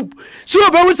wo YouTube so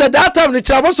oba wu se da tam ne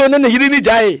Kyiriabosom ne hiri ni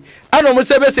jae ano mo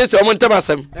se be se o mo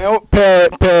ntamasem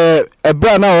pe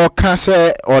ebra na o ka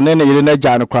se one ne yire na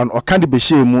ja no kran o ka de be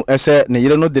hyemu ese ne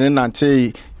yire no de ne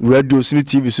nante radio sini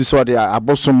TV so de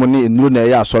Abosom ne enuro na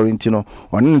ya asori ntino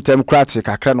one ntem krati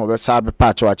kakra na o be sa be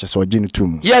pa church so gini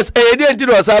tumu yes e de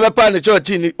ntino o sa be pa ne church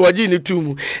ni o gini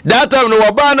tumu that time no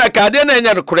wo ba na ka de na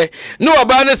nya no kure no wo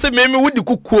ba na se memi wudi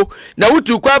kukuo na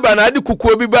wutu kwa ba na ade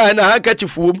kukuo bi ba na hanka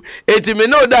chifuom eti me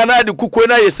no da na ade kukuo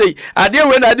na yesei ade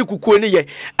we na ade kukuo ni ye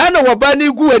ana wo ba na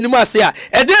igu anim ase a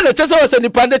e de na chese wo se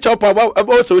nipa de chopa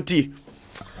ba so ti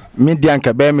media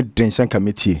nka be me densen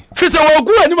committee fise wo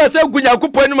gu anim ase gunya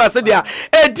kupo anim ase dia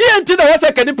e di enti na wo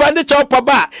se ka nipa de chopa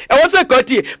ba e wo se ka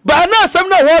ti ba na asem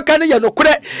na wo ka ne ye no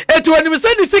kure eti anim se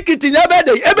ni secret nya be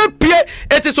dey e be pie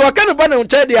eti so ka ne ba na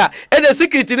nche dia e na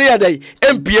secret ni ya dey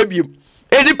empie biem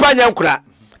e nipa nya nkura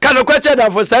ka no kwa che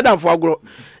da fo sa da fo agro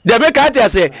de be ka tia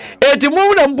se eti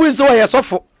mu na mbu nse wo ye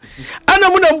sofo ana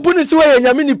mu na mbu nse wo ye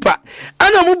nyame nipa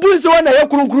ana mu mbu nse wo na ye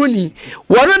kurunkuru ni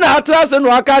wono na atra se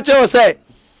no aka che wo se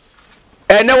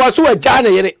ene waso wa jana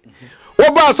yere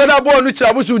wo ba so da bo no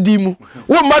Kyiriabosom dimu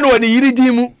wo ma no woni yiri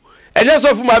dimu ene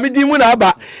sofu maami dimu na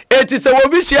aba eti se wo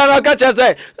bi hia no aka che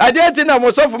se ade eti na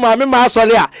mo sofu maami ma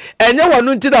asole a enye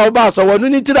wono nti da wo ba so wono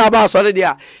nti da ba asole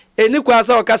dia eni kwa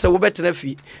sa o ka se wo betena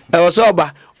fi e wo so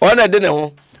oba ona de ne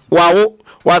ho wawo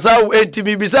wasa enti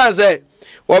bibisa se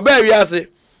wo ba wiase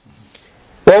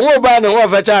wo ba ne ho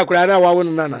fa cha akura na wawo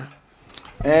no nana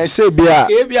say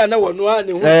bia na wonu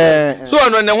ani ho so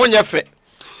ono ne ho nya fe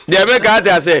de me ka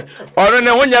ta say ono ne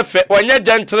ho nya fe onye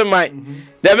gentleman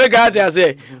de me ka ta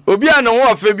say obi an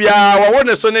ho fe bia wo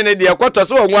ne so ne de kwato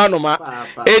so wonu anoma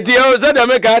edi o ze de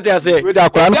me ka ta say we da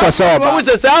kwa no kwasa oba wo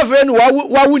se sa fe no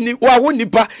wa wu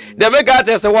nipa de me ka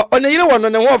ta say ono yire wono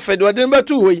ne ho fe de me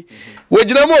tu hoyi we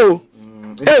gina mo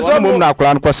so mum na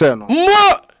kwa no kwasa no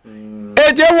mo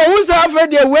edi wo wu sa fe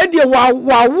de we de wa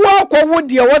wo ko wo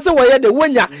de wo se wo ye de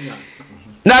wonya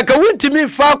na ka wuntimi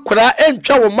fa kura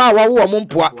entwa wo ma wa wo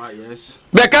mpoa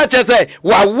be ka che say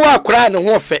wa wo akura ne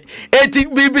ho fe eti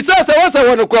bibisa se wo se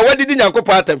wo kura wadidi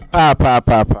nyankopɔ atam pa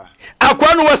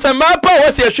akwa no wasama pa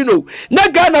wo se ahwino na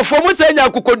Ghana fo mo se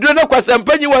nyakokoduro na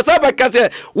kwasampanyi wo sa ba ka che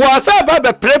wo sa ba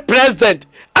be president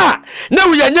na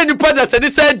wo yanya nipa da se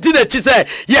di na chi se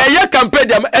ye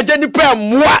campaign am eje nipa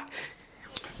moa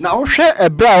na wo hwe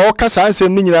ebra wo kasa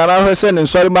ansem ni nyina na hwe se ne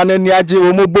nsori ma na ni age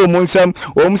wo mo bo mo nsem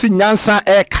wo mo si nyansa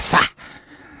kasa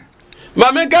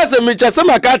ma me kasa mi chese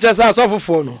ma ka chese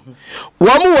asofofo no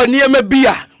wo mo wani ema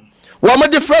bia wo mo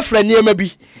de frefre ni ema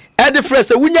bi e de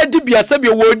frese wunya di bia se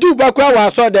bia wo du ba kwa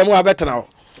wa so dem wa betena wo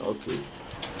okay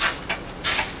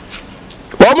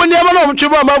wo mo ni ema no mo twe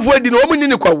ba ma fo adi no wo mo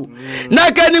ni kwawo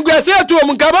na ka ni gwase atu wo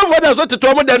mo ka ba fo da so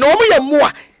teto mo de no wo mo ye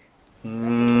moa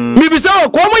mi bisa wo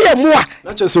ko mo ye moa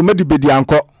na che so medi bedi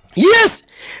anko yes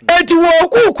eti wo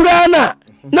ku kura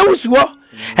na wusuo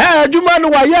adwuma no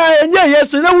wa ya enye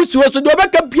yesu na wusuo so do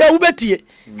beka bia wo betie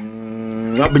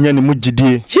abenya ni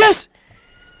mugidie yes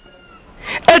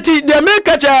eti de me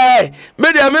ka che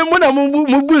me de me muna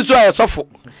mu bu so ayesofo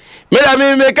me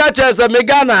de me ka che se me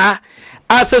Ghana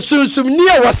asesunsum ni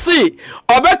e wose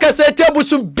obeka se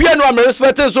tebusum bia no am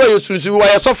respect so yesunsum wa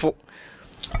ayesofo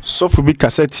Sofo bi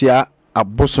kasetia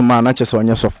abosoma na chese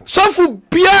onye sofo Sofo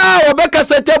bia obeka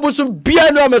se tebusum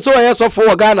bia no am so ayesofo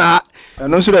wa Ghana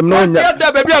eno so dem no nya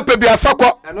yes be bia pe bia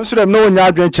fakọ eno so dem no nya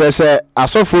adwen kire se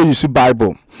asofo use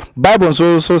Bible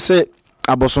so say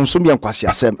abosonsum ye nkwase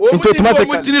asem into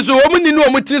automatically so wo ni no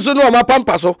mo tiri so no ma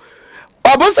pampa so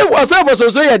obose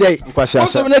abosonso ye dey nkwase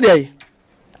asem ne dey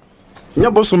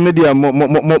nya bosom ne dey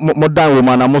mo dan wo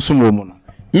ma na mosom wo mu no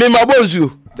me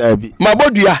mabonzu dabi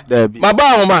mabodua maba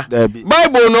ahoma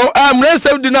Bible no amre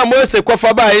sef di na mo se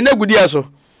kofa ba e na gudia so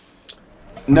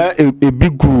na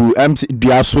ebigu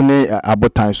dua so ne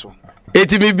abotan so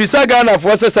eti mi bisa Ghana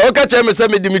fo se o ka che me se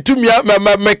me di mitumia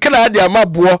me kra de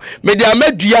amaboo me di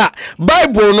amadua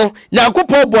Bible no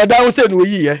Yakopɔ boda ho se no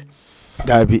yiye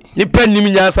dabi ni panim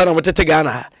nyansa na motete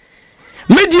Ghana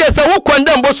media se wo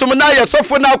kwandam bosom na ye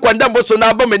sofo na kwandam bosom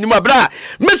na ba manim abra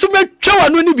me so me twa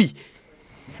wano ni bi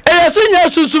yesu nya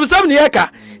susum sam ne yeka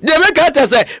de me ka ta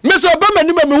se me so ba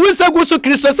manim me wusagu so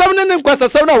Kristo sam ne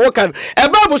nkwasasam na wo kan e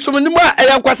ba bosom ni mu a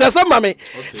yankwasasam ma me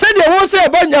se de wo se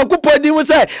ba Yakopɔ di mu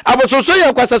se abososo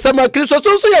yankwasasam ma Kristo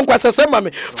so yankwasasam ma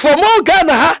me for mo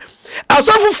Ghana ha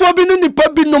asofofo bi no nipa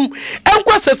binum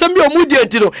enkwasasam bi omudi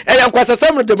entino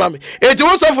yankwasasam de ma me enti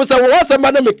wo sofo se wo wasam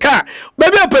na me ka ba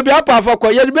bi apabi apa afa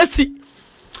kwa ye besi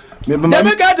me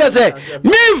ga ta se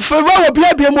me favor wo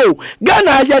bia mo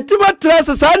Ghana ya tiba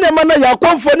trust sa na ma na ya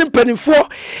Komfour ni panifo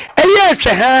eye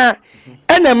hwe ha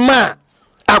ene ma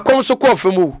akonso ko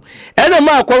femu ene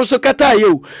ma akonso kata ye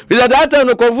o bila data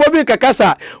no Komfour bi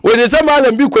kakasa woni se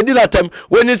malam bi kwedi latam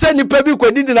woni se nipa bi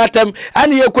kwedi latam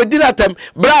ani ye kwedi latam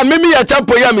bra mimi ya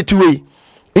champo ya mituwe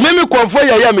mimi Komfour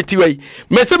ya mitiwe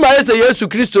me se ma se Yesu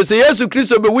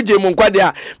Kristo be wuje mu nkwade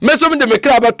a me so me de me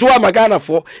kra ba to amagana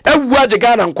fo ewu age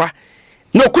Ghana nkwa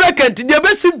no kura kenti de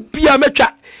be si bia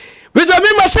metwa wiza mi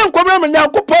ma hye nkwamra me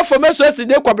Yakopɔ fo me so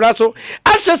aside kwabra so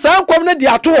ahye sa nkwam ne de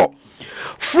ato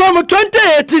from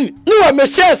 2018 ni wa me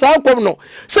share sa nkwam no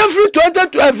so free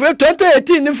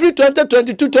 2018 ni free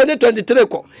 2022 2023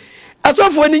 ko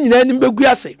asofo ni nyina ni mbegu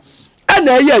ase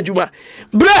ana ayi adwuma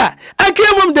bra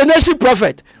akemom the nation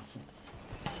prophet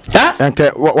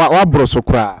nke wa broso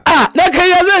kura na kan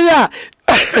yaze ya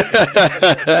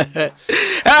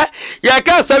ya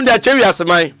ka sam da chewi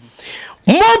asman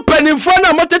mo panifo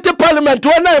na motete parliament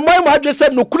wona mo adwese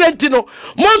no kurenti no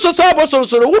mo so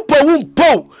abosonsoro wupo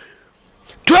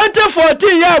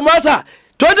 2014 ya masa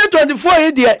 2024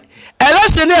 idie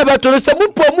election e beto se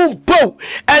mumpo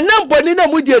enamboni na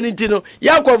mudie nitino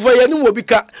ya Komfour ye ni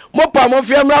mobika mo pa mo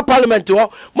fiamra parliament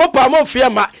ho mo pa mo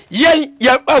fiama ye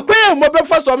akwe mo be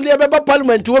fa som le be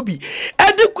parliament ho bi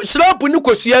edi slap ni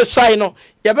kosua swai no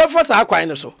ye be fa sa akwan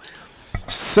no so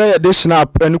say additional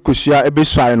enu kosua e be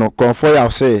swai no Komfour ya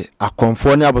say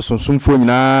akonfo ni abosonsumfo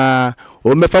nyina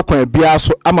o mefa kwan bia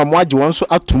so ama mo age won so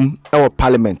atum e wo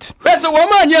parliament pese wo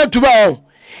ma anya atuma o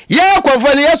ya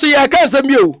Komfour ne yeso ya ka asem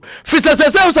bi o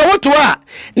fisesese so woto a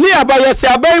ni abayese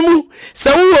abamu se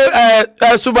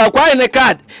wo subakwa ne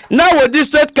card na wo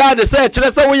district card se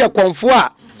kire se wo ye Komfour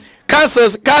a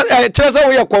cancels kire se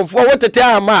wo ye Komfour wo tete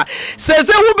ama se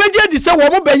wo beje di se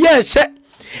wo mo be ye hye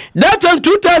that in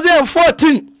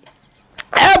 2014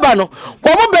 eba no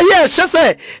wo mo be ye hye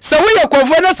se wo ye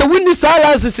Komfour na se wonni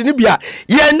salances ni bia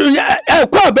ye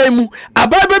kwa abamu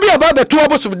ababa bi ababa to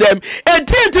obosom dem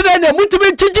enti na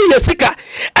mutumi chiji yesika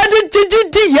edi chiji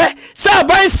di ye sa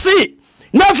ban si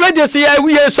na Friday se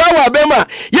ye so wa bema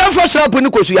ye fa sharp ni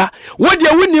kosua wo de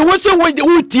woni wo so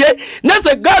wo tie na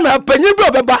se Ghana panyi bi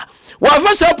obeba wa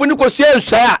fa sharp ni kosua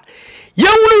nsua ye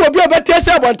wuru obi obete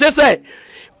se abonte se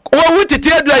wo wutiti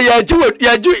edu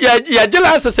ya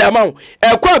jealous se amawo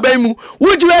ekwa ban mu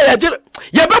wo jiwe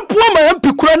ya be puo ma MP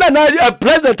kuro na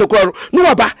president kuro no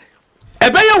waba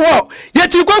ebe ye wo ye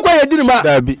chiri kwakwa ye dini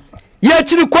ma ye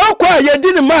chiri kwakwa ye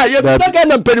dini ma ye bitaka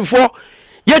na mperifo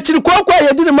ye chiri kwakwa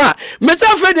ye dini ma mesa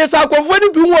Friday sa Komfour ni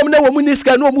bi nwom na wo mu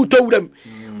niska na omu towuram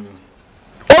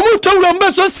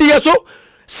be so siye so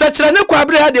sachira ne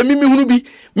kwabre ha de mimi hunu bi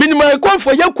minimum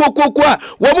Komfour ye kokoko a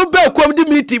wo mu ba kom di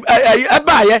meeting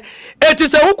abaye eti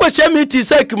se wo kwahye meeting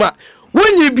sekima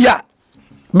wonyi bia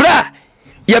bra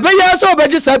ye be ya so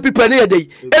obaji sa pipa ne ye dei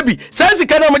ebi sansi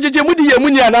kana mo jeje mu di ye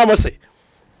muni ana amose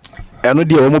eno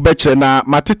de wo mu be kire na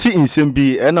matete insem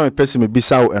bi ena me pese me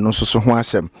bisawo eno soso ho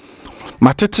asem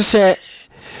matete se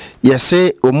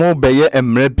yese wo mu be ye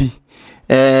emra bi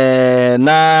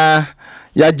na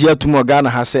ya je atumo Ghana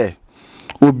ha se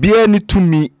obia ni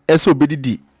tumi ese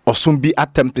obedidi osom bi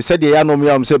attempt se de ya no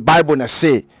me am se Bible na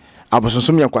say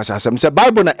abosonsom yankwasa asem se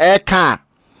Bible na eka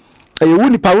ewu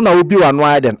nipa wo na obi wano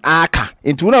aden aka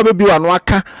enti wo na obi wano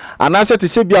aka anase te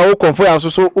se bia wo Komfour ya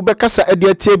so ubekasa ade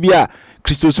atie bia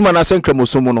Kristosuma na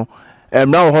senkramosom no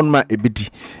emra wo honma ebidi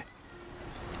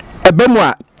ebemu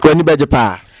a kwani beje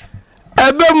pa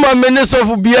ebemu meni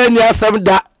Sofo bia ni asem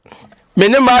da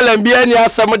meni malam bia ni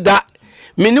asem da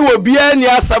meni wo bia ni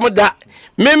asem da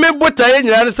meme botaye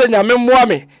nyina ne se nyame mmoa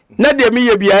me na de me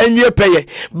ye bia enwie peye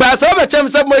ba so be chem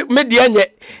se me de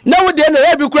enye na wo de na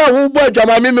ye bi kura wo bo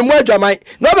adwama me mo adwama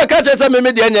na be ka che se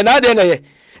me de enye na de na ye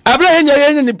abra enye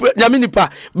ye ni nyame nipa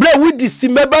bra wudi si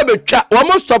meba betwa wo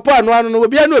mo stop anu no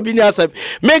bia na obi ni asem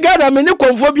me Ghana me ni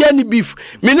Komfour bia ni beef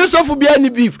me ni Sofo bia ni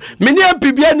beef me ni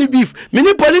MP bia ni beef me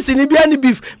ni police ni bia ni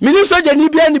beef me ni soldier ni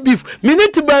bia ni beef me ni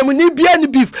tibam ni bia ni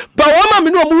beef ba wo ma me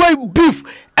no mo beef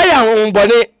eya ho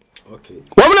mbone. Okay.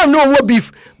 Woman no wo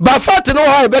beef ba fat no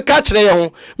ha be ka kire ye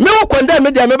ho me wo konda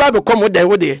me dia me ba be kom dan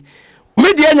wo de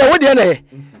me dia nya wo de na ye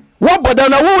wo boda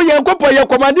na wo ye kopo ye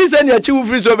commanding se ne achi wo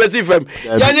free so be si fam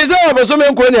ya nyi se wo so me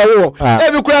nko ne wo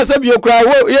e bi kura se bio kura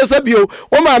wo ye se bio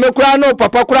wo ma me kura no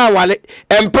papa kura wale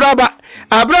empraba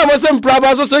abra mo se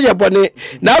empraba so ye bone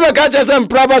na be ka che se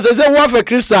empraba se wo fa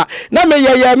Krista na me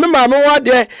ye me ma me wo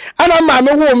de ana ma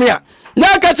me wo me a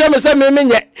na ka che me se me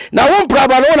nye na wo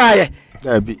empraba no na ye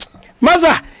abi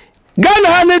Masa Ghana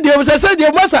hane de se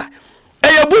de masa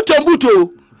eye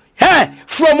buto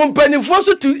from mpanifo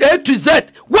so to A to Z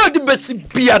what the best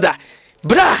biada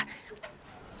bra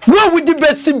what would the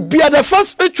best biada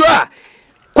first picture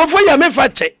Komfour ya me fa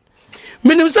che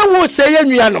minim se wo se ye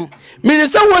nuanom minim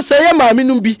se wo se ye maame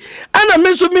num bi ana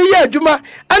me so me ye adwuma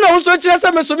ana wo so kire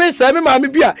se me so me se me maame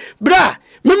bi a bra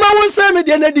me ma wo se me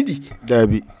de na didi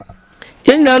dabi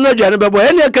enya no dwane bebo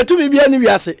ene katumi bia ni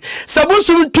wiase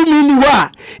sabosum tumi ni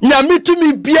wa nyame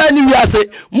tumi bia ni wiase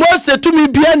Mose tumi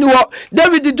bia ni wo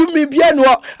David tumi bia ni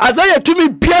wo Isaiah tumi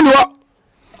bia ni wo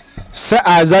se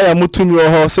Isaiah mutumi wo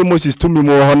ho se Moses tumi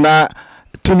mo ho na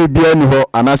tumi bia ni ho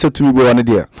anase tumi bo ne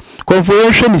de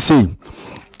Komfour hwe ni sei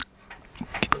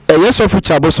yes of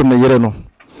Kyiriabosom ne yere no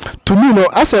tumi no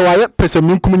ase wa ye pese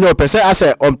minkum nya pese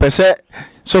ase on pese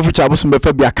Sofo Kyiriabosom be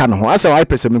fa bia ka no ho ase wa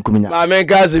pese minkum nya ma men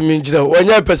gazi min jira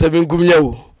onya pese minkum nya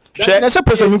wo hwe na se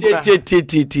pese minkum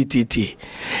ti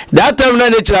that time na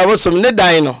ne Kyiriabosom ne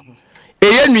dan no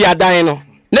eye nuadan no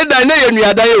ne dan na ye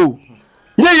nuadan o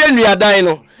ne ye nuadan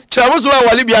no Kyiriabosom wa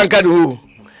wale bia nka de ho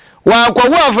wa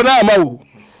akwawo afuna ama wo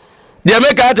de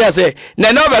me ka ta se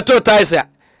na na obeto taisa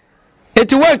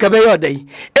eti wanka be yodan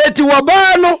eti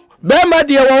woba no be ma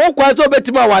de wo kwa so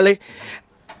betima wale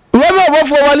Weba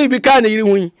wofo wali bi ka ne yiri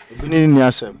hu ni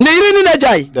asem ne yiri ni na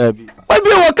jai dabi obi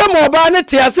wo ka mo ba ne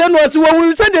te ase no ase wo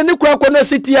hu se de ne kura ko no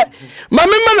sitie ma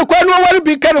me ma ne kwa no wali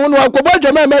bi ka ne ho ko bo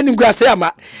dwama ma ni ngurase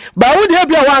ama ba wo de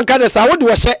bia wa anka de sa wo de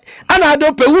wo hye ana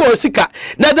ado pe wo osika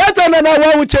na data na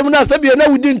wa wo chem na sabia na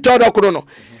wudi ntodo kro no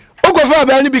ogofa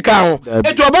ba ni bi ka ho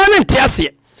eto ba ne te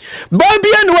ase ba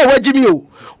bia ne wa wagimi o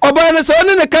oba ne so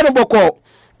ne ka ne boko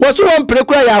waso wan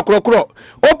prekura ya akrokro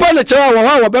opa ne chewa wo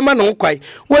ha wo be ma no kwai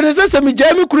woni se mi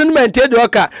jami kuru no mente de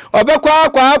oka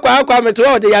obekwa meto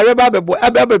wo de yare ba bebo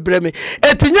abebre me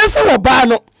etinye se wo ba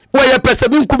no wo ye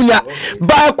pesabi nkumnya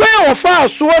ba kwa wo fa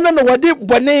so no no wode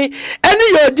bone ene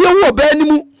ye de wo ba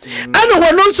nimu ane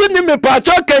wo no so ni me pa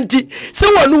cho kanti se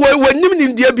wo no wonim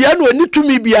nim de bia no oni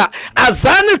tumi bia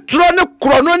azane tro ne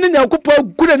krono ne nyankopɔ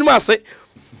gure nim ase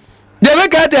de me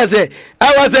ka te se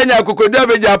awasanya akokodu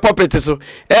abeja puppet so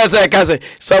ese ka se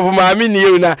so for maami ni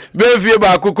una be fie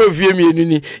ba akoko fie mienu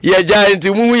ni ye jai nti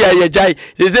mu ya ye jai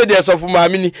se de so for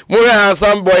maami ni mu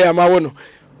handsome boy amawo no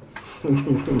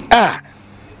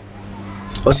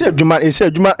o se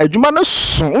adwuma no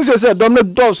so un se dom no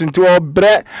dos nti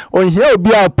obre on hia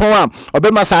obi apon am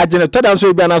obe massage no tedam so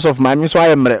obi anaso of maami so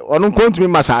ayemre onu kontumi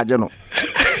massage no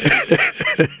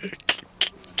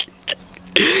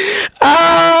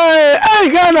ay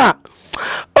Ghana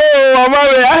oh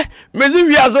amawe mezi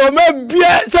via so me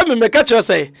bia se me ka cho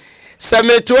say se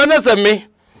me to na se me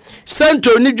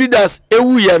Santo ni Judas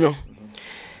ewu ye no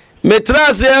me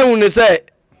trase ehun ni se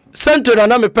Santo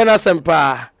na me pena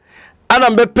sempa ana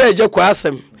mbe page kwa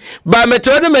asem ba me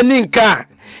to de mani nka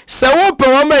se wo pe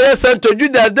wo me ye Santo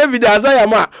Judas David Azaya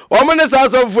ma wo me ne sa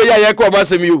so fo ya ye ko ma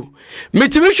sem yu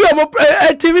mitimi hwe mo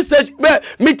TV station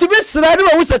mitimi srade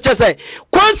ma wo se chese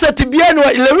concert bia no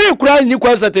lewe kura ni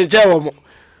concert nche wo mo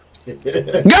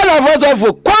Ghana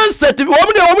for concert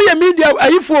wo me ye media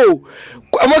ayifo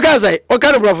mo ka say o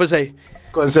ka no bro say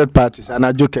concert parties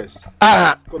and jokers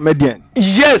comedian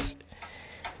yes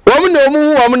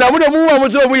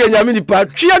womu so mu ye nyame ni pa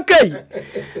twa kai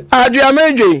adua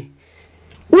medwe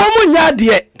womu nya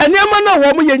de enema na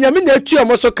womu ye nyame na atu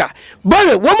omo so ka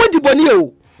bare womu diboni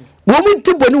o womu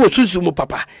diboni wo susu mu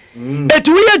papa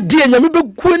etu ye de nyame be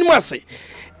ku ni ase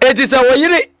eti sa wo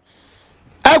yire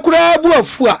akura bu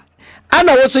afua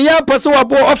ana wo so ya pase wo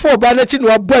bo ofo oba na chi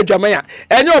no abo adwaman ya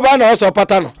enye oba na wo so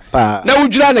pata no na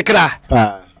wudwura ne kra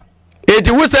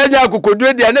eti wusa nya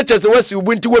akokodu de na chese wasi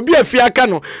ubunti wo bi afia aka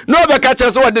no no be ka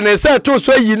chese wo de ne se to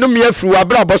so yi no me afiri wa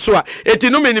bra boso a eti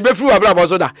no me ni be firi wa bra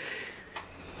boso da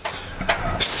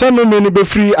sanu me ni be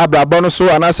free abrabo no so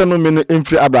ana sanu me ni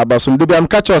infri abrabo so de bi am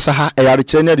ka cho sa ha e yare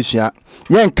kire ne adisua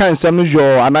yen kan nsem no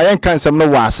yo ana yen kan nsem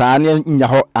no wa sa ana nya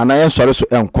ho ana yen sore so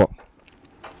enko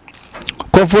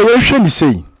Komfour hwe ni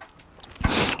sei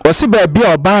osi ba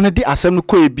bia oba ne di asem no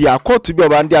ko ebia court bi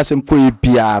oba ne di asem ko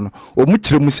ebia no o mu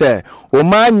kire mu se o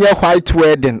ma nya white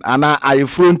wedding ana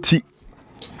ayefronti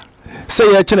se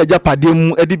ye kye na japade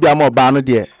mu edi bia ma oba no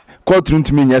de court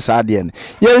ntumi nya sa de ne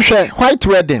ye hwe white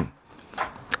wedding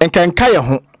enkanka ye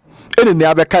ho ene ne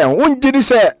abeka ye ho unjiri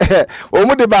se o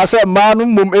mu de ba se ma no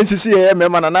mum ensisi ye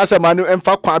mema na se ma no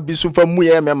emfa kwa bisu fa mu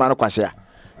ye mema no kwase a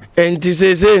enti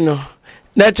se no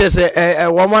na chese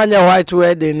wamanya white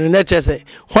wedding na chese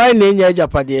why na nya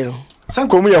japade no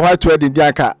sanko mu ye white wedding di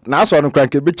aka na aso no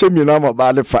kranke be chemi no ma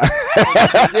ba le fa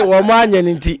wamanya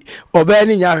nti oba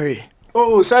ni nya hwe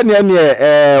oh sane ne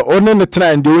onu ne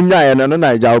trend onya ye no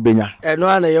na ja obenya eno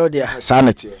ana ye odia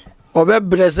sanete oba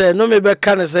brese no me be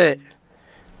kan se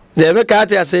de me ka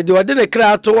ate ase de ode ne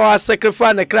kra to wa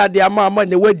sacrifice ne kra de ama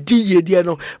ne wadi ye de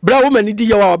no bra wo mani di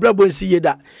ye wa bra bo nsi ye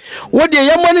da wo de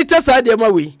ye monitor sa de ma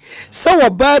we se wo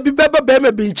ba bi beba be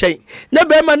ma bi nchen na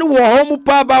be ma ne wo ho mu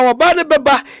pa ba wo ba ne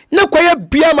beba ne koye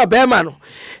bia ma be ma no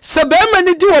se be ma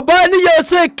ni di wo ba ne ye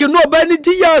se kinu ba ni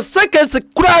di ye seconds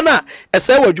kra na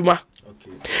ese wadwuma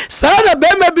Sada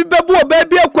bema bi bebu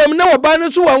obabi akwam na woba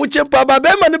no so wanwo chempa ba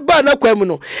bema ne ba na kwam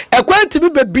no ekwanti bi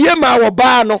bebie ma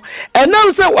woba no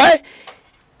enam se wai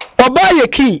oba ye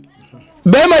kin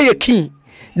bema ye kin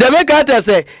de me ka ta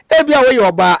se ebia wo ye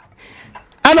oba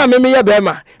ana me ye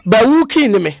bema ba wu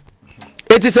kin ni me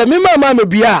eti se me ma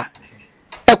bia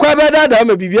ekwa be dada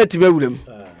ma bibia ti bewuram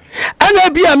ana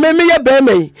bia me ye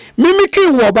bema yi mimi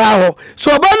kin wo ba ho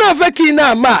so oba na fa kin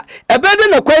na ma ebede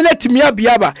na kwan na timia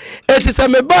bia ba eti se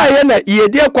me ba ye na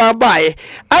yedie kwan ba ye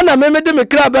ana me de me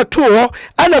kra ba to ho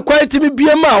ana kwan timi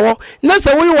bia ma ho na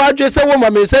se wo wa adwe se wo ma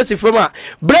me sesi fam a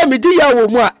bra me di ya wo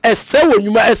mu a ese wo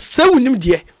nyuma ese wonim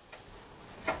de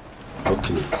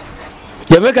okay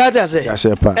ye me ka ta se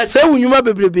ese wo nyuma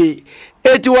bebrebe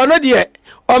eti wono de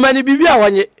o mani bibia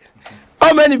wanye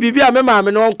o mani bibia me ma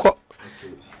me no nko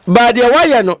ba de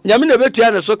waye no nyame na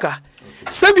betua ne soka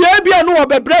se bia no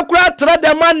obebra kura tra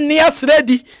de man ne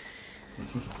asredi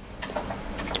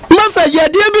masa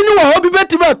yade bi no wo bi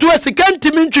betiba to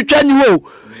asikanti min twetwa ni wo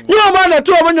ni o ma na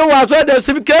to o nyo wa so de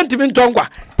asikanti min tonkwa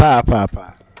pa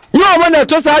ni o ma na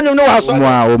to sa nyo no wa so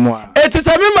mo eti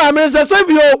se mi ma me se so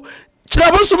bio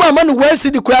Kyiriabosom ma no wasi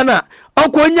di kura na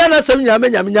onko nya na sam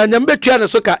nyame betua ne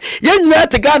soka ye nyina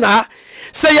te Ghana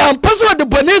say ya mpaso de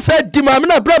bone say di maame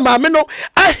na bra maame no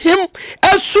ahim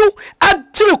asu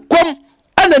agire kom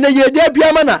ana na ye dia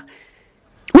bia mana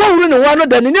wo wuru ne wa no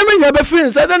da ne nyame nya be free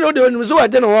say na o de onim so wa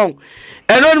de no won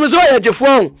eno onim so ya jefo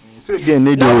won say de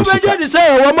ne de o sika na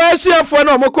say wo ma asuafo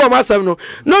na mo ko ma asam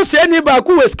no say ni ba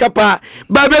ku weskapa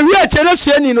ba be wi a chere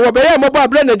suani no wo be ya mo ba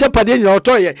bra na japade nyina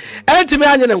otoye entimi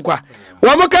anye ne nkwa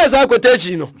wo mo kai sa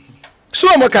kotachi no so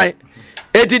mo kai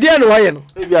etidie no waye no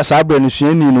e bia sa abra no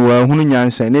suani no wa hunu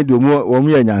nyansa ne de wo mu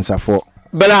ya nyansafo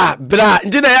bra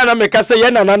ndina ya na meka se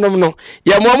ye nananom no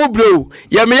ye mo bro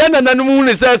ye me ye nananom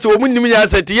hunu se wo mu nim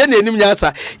nyansa ti ye na enim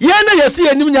nyansa ye na ye se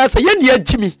enim nyansa ye ne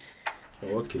agimi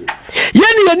okay ye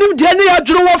ne enim de ne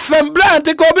adwuro wo fem bra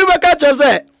nti ko bi beka che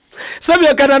se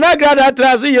sabe kana na grada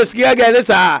trans ye sikia ga ne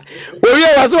sa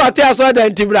owie waso ate aso da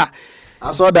nti bra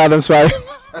aso da no so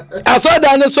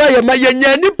asoda ne so ye ma ye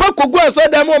nya nipa kogu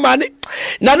asoda mo ma ne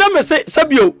na na me se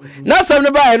sabio na sam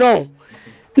ne ba no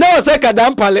na o se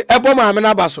kada mpale ebo ma me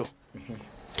na baso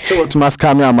so what must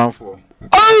come amanfo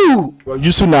oh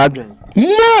yusu na adwen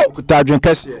mo kuta adwen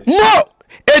kase mo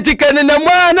etikene na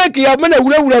mo na ki ya me na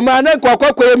wura ma na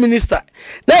kwakwa minister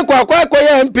na kwakwa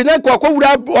ye MP na kwakwa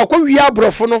wura wi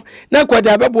abrofo no na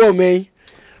kwada bebo o mai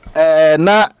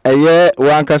na eye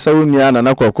wankasa wunia na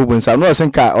nakwaku bunsa no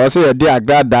senka o se ye de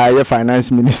agrada ye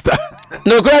finance minister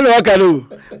no kwa no wakalu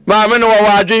ma me no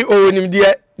wadwe owonim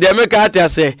de me ka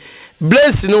atiase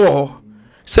bless no ho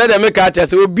se de me ka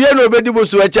atiase obi na obedi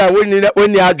bosu acha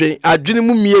woni adwene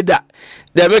mu mieda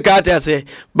de me ka atiase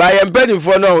ba ye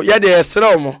mpanifo no ye de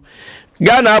esra mo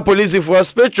Ghana police for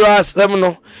spiritual sem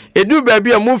no edu ba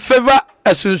bia mu favor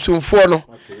asunsunfo no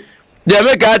de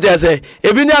me ka atiase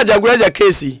ebi ni ajaguraja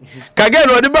case kage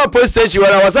no de ba police station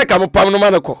wala wasa kam pam no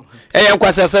manako eyen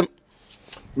kwasesem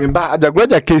me ba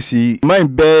ajaguraja case mine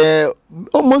be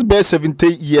almost be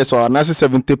 70 years or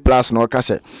 70 plus no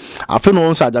kase afi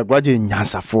no nsa ajaguraja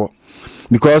nyansafo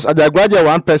because ajaguraja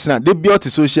one person they built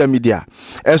social media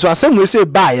and so asem we say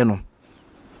buy no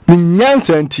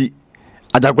nyansa anti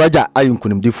ajaguraja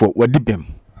ayunkunimdifo wadibem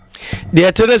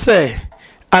de tere say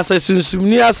as a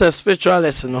sunsumni as a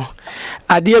spiritualist no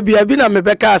ade bia bi na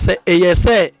mebeka ase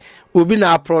eyese obi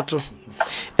na aproto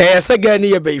eyese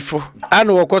gani ye beifo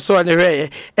ana wokoso ne hweye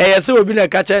eyese obi na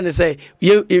kacha ne say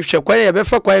ye hwekwa ye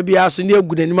befa kwa bia so ne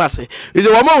agunanim ase ize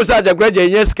wo ma wusa ajaguraja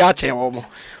yes ka chen wo mo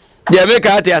de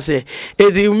meka ate ase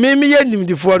edi mimi ye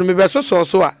nimdifo no mebeso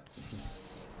so a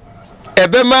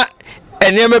ebema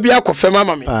enema bi akofema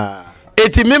mame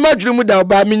eti mema dwumu da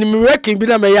ba minim working bi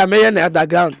na meye na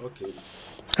underground okay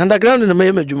underground na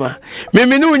meye madwuma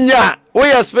mimi ni unya wo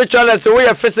ya spiritualist wo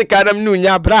ya physical na ni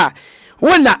unya bra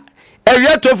wona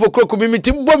ewia tofo kroku mimi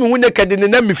timbo mi hune kade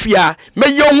na mefia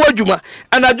meye ho adwuma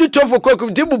anadu tofo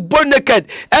kroku timbo bo naked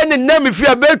ene na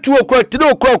mefia be 2 o'clock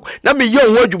 3 o'clock na meye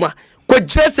ho adwuma ko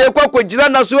jira se ko jira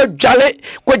na so dwale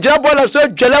ko jira bola so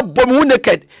dwale bo mi hune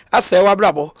naked ase wa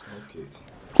brabo okay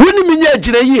woni mi nya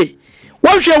jira yie wo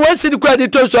hwe wo sidi kwa de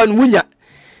to so an wunya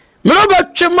me no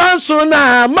betwe manso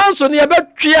ne ya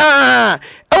betwea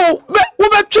wo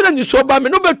betwe na ni so ba me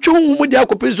no betwe hu mu de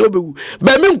akopin so bewu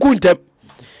ba me nkuntem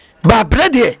ba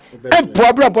brede e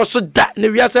poabra boso da ne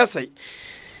wiase sei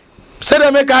se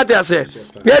de me ka ta se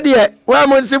ye de wa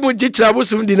mo se mu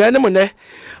Kyiriabosom di na ne mo ne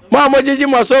ma mo jiji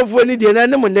mo Sofo ni di na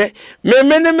ne mo ne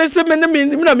me ne se me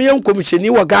na me yankomisheni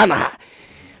wo Ghana ha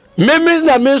me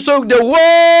na me so the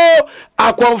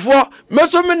wo Komfour me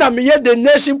so me na me ye the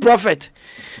nation prophet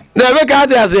na me ka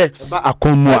ta se ba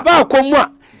akomwa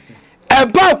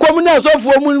eba akom na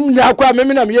Sofo mu na akwa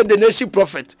me na me ye the nation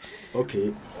prophet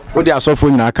okay o de Sofo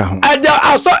nyina aka ho ada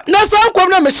aso na sa akom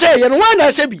na me share ye no wa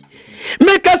na shebi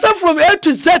me kasa from A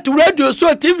to Z radio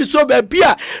so TV so ba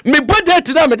bia me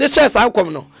budget na me de share sa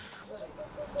akom no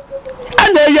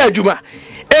ana ye adwuma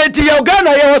enti ye Ghana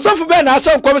ye Sofo be na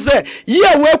aso akom se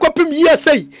ye we kwapim ye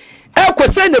sei e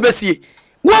kwese na besie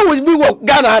wo will be wo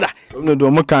Ghana ada no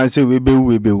do mo kan se we be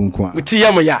nko a ti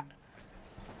ye mo ya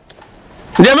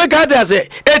de me ka ta se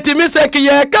enti me se ke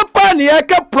ye kapa ne ye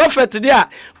ka prophet dia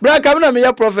bra ka na me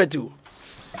ye prophet o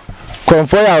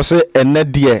Komfour ya se ene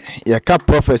de ye ka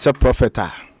prophet se prophet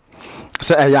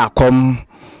se eya akom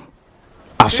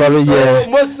asori ye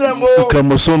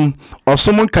Kyiriabosom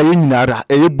osom nka ye nyinara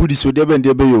eye budi so de ben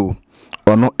de be yo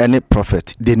ono any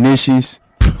prophet the nations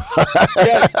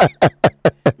yes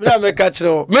me me ka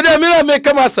chiro me me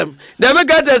come asem de me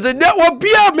ka say de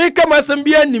obia me come asem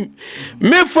bia nim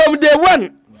me from day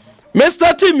one me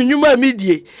starting me nyuma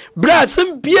medie bra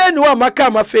asem bia ni wa maka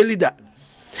ma fe leader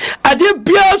ade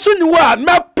bia so ni wa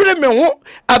ma pre me ho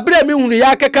abra me hunu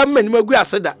ya kaka mani magu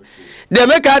aseda de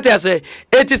me ka say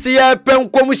etisi ya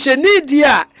penkomsheni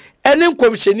dia ene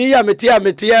komsheni ya mete ya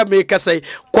make say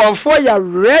Komfour ya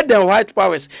red and white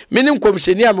powers meaning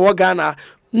komsheni ya me Ghana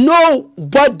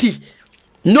nobody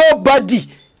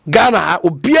Ghana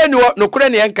obia ni no kure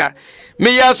ne enka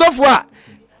me ya Sofo a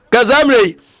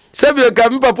kazamre sebi ka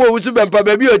mi papa wusu bempa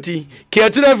baby oti ke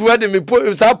atuna fu de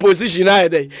me sa position na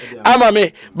dey ama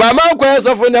me ba ma kwa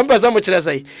Sofo na mpasa mo kire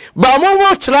sai ba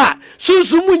mo kira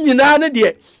sunsumu nyina ne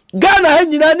de Ghana ha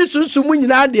nyina ni sunsumu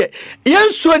nyina de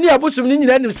yensuo ni abosum ni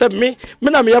nyina ni se me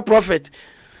na me ya prophet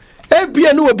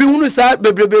ebia no obi hunu sa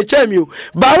bebrebe chamio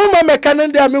ba wo ma meka ne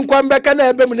de amenkwa mbeka na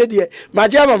ebe mu ne de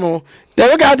magia mamo de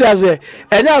we ga de ze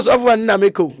enya Sofo na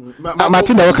meko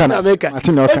Martin na wakana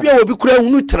Martin na wakana ebia obi kura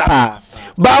hunu tra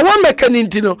ba wo meka ni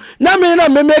ntino na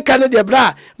me meka ne de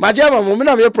bra magia mamo me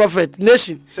na me prophet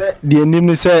nation se de enim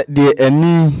ni se de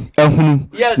ani ehunu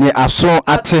ni aso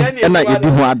ate na yedi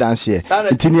ho adanse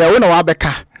ntini ya we na wa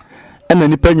beka ena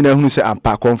nipa nyina ehunu se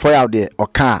ampa Komfour ya de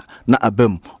oka na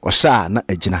abam osha na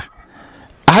agina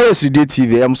Highest Radio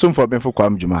TV, I'm so for Ben for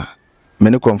Kwamjuma.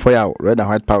 Many Komfour ya red and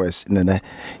white powers nene.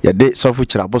 Ya de Sofo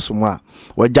Kyiriabosom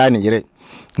wa jani yere.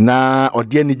 Na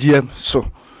odie ni GM so.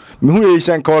 Me hu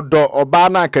yisen ka odo oba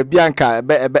na ka bianka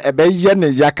ebe ye ne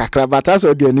ya kakra bata so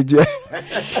odie ni GM.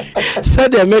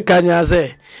 Said the make anya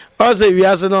say. O say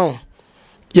wi ase no.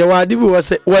 Ye wadi bi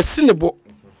wasi ne bo.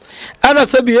 Ana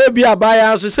sabi e bi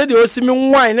abaya so said o simi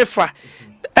nwan ne fa.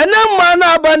 Ena ma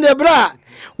na aba ne bra.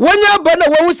 Wanya bana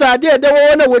wo sade de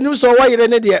wo na woni so wo yire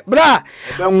ne de bra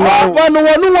oba no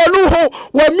wonu ho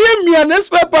wa miemia ne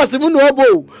spepers mu no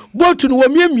obo botu no wa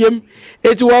miemiem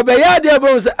eti wo be ya de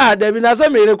bo se da bi na se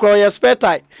mere kro ye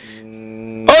spetai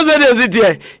o ze de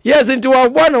zitie yes nti wo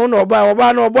bo no no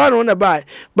oba no na bai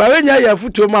ba wenya ya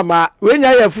futuo mama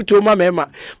wenya ya futuo mama ema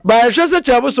ba hwe se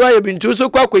Kyiriabosom aye bi ntu so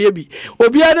kwakoye bi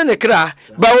obi ade ne kra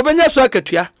ba obenya so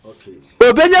akatua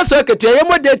obenya so ketua ye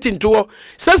modeti nto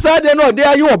sasa de no de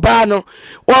ayi oba no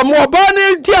o mo oba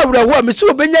ne di awrawo me so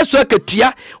obenya so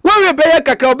ketua wo we be ye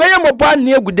kakra obenya mo ba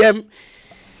ne agudem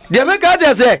de me ka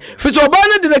de say fi so oba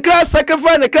ne de ne kra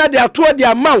sacrifice ne kra de ato de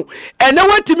amaw ene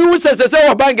watimi wu sese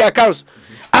wo bank account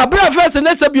abra first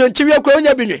ne sabi onchiwe kwa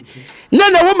onya binwe na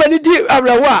wo mani di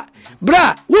awrawo a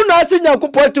bra wo na asinya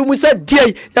kopoti mu sa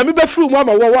die na me be furu mu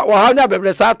ama wo ha na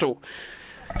bebre sato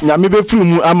Nyame be firi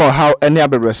mu ama how any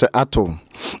abebrese ato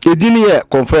edini ye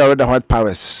Komfour ya red and white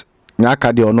powers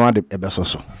nyaka de ono ade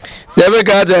ebesoso Debe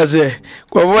ka ta se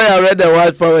Komfour ya red and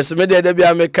white powers me de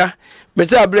bia meka me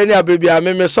se abrani abrebia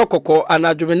me sokoko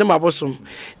anadwome ne mabosom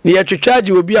ne ye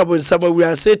twetwaje obi abonsam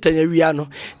awura se tanya wia no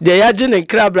de ya je ne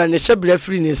krabra ne hyebra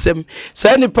firi ne nsem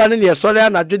sa nipa ne ye sore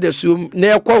anadwe de suom ne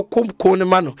ekoko ne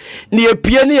ma no ne ye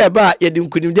pie ne ye ba ye de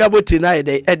nkunim de aboti na ye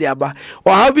de aba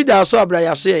o ha bi da so abra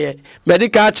ya so ye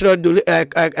medical chiro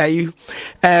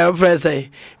friends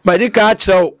medical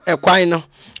chiro ekwan no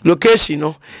location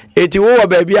no eti wo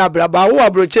baabi abraba wo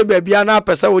abroche baabi na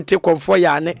apesa wo te Komfour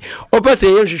ya ne opese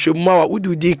ye hwehwemu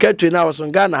ududi katwe na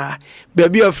wason Ghana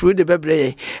baabi afru de bebre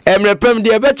ye emrepem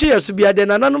de be chi yesu bia de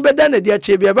nananu beda na de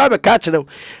achi bia ba be ka kire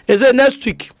eze next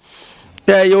week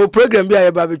your program bia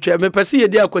ye ba betwa me pese ye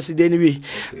de akwaside ni wi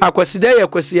akwaside ye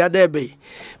kwasi ada ebe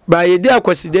ba ye de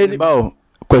akwaside ni ba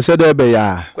kwaside be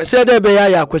ya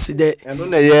akwaside eno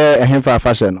na ye ehemfa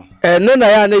fashion no eno na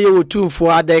ya na ye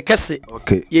wotumfo ada kese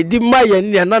ye di ma ye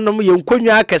ne nanom ye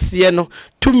nkonwa akese no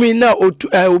tumi na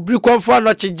obri Komfour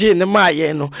no chije ne ma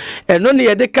ye no eno ne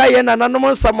ye de ka ye na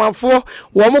nanom nsamafo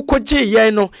wo mo koje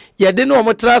ye no ye de ne wo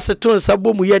mo trase to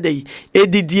nsabo mu ye dai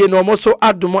edidie no mo so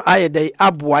adom aye dai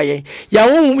aboa ye ya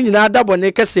honhum nyina adabo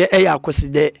ne kese e ya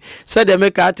akwaside se de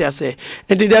me ka atase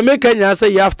enti de me ka nya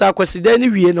se ye after akwaside ni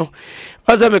wie no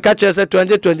Oza me ka chese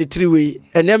 2023 we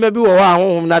enema bi wo ha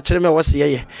honhom na kire me wo se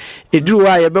ye eduru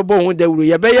wa ye bebo hu dawuru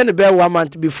ye be ye ne be 1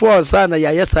 month before sa na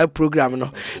ya yesa program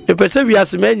no me pese bi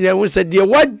asema nyina hu se de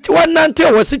wonante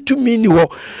wo se tumi ni wo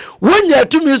wonya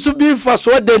tumi so bi fa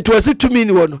so de nto se tumi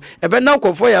ni wo no e be na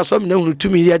Komfour ya so me na hu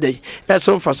tumi ye dai e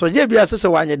so fa so je bi asese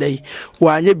wanye dai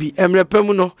wanye bi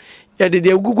emrepam no ya de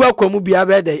gugu akwamu bia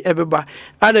be dai ebeba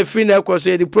ana fi na ekwoso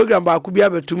ye di program ba ku bia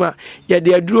betuma ya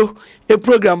de aduro e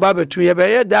program ba betu ye be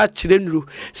ye da kire nuru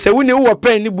se woni wo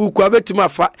pen ni buku abetuma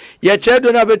fa ye kire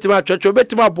do na betuma twetwe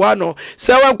betuma boa no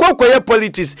se wan kokoye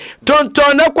politics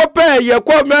tonton na kope ye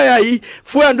ko me ya yi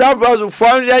 400,000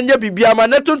 for nya bibia ma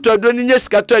na tonton do ni nya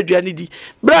sika to aduane di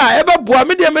bra e be boa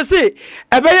me de me se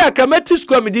e be ya kamati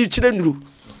school me di kire nuru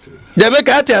de be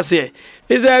ka ate ase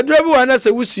is a drobu wana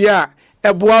se wusia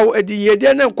eboa edi ye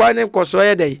de ne kwa ne koso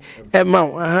ye dai e ma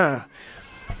aha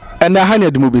ena ha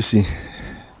ne dum besi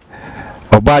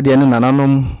oba de ne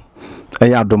nananom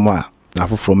eya adomo a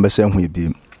afoforo mbese hu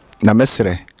ebi na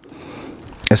mesere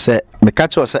Ese me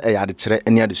catch us a yard chere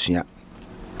any other suya.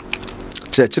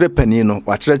 Chere penino,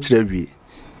 or chere we.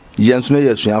 Yens no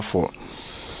yesuya for.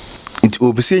 It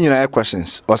will be seeing your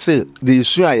questions or say the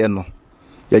suya no.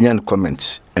 Yanyan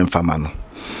comments and famano.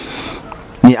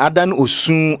 Ni adan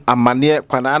osun amane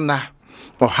kwanana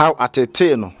or how at a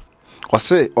teno or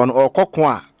say on or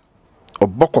kokwa or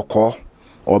bokoko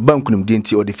or bankunum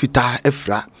dinti or the fita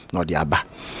efra no the aba.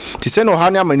 Tise no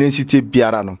hanya manisiti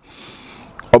biara no.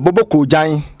 Or boboko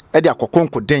jan edi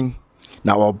akokonko den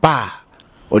na or ba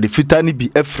or the fita ni bi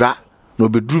efra no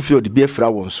be drufi or the bi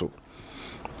efra wonso.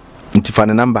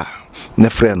 Intifane number ne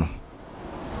freno.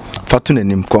 Fatune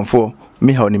nim Komfour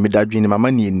me ha oni medadwini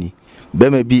mama ni eni.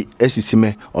 Bema bi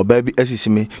esisime oba bi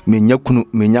esisime menya kunu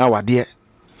menya awade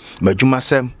madwuma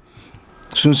sem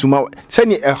sunsuma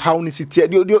sani e haw ni sitie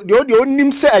de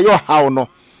onim se ayo haw no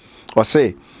o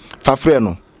se fa frɛ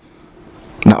no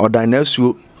na odan na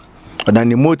asuo odan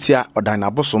ni motia odan na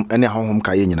bosom ene honhom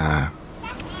ka ye nyina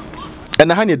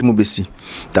ena ha ne edum besi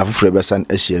da foforo besan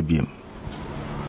ahia biem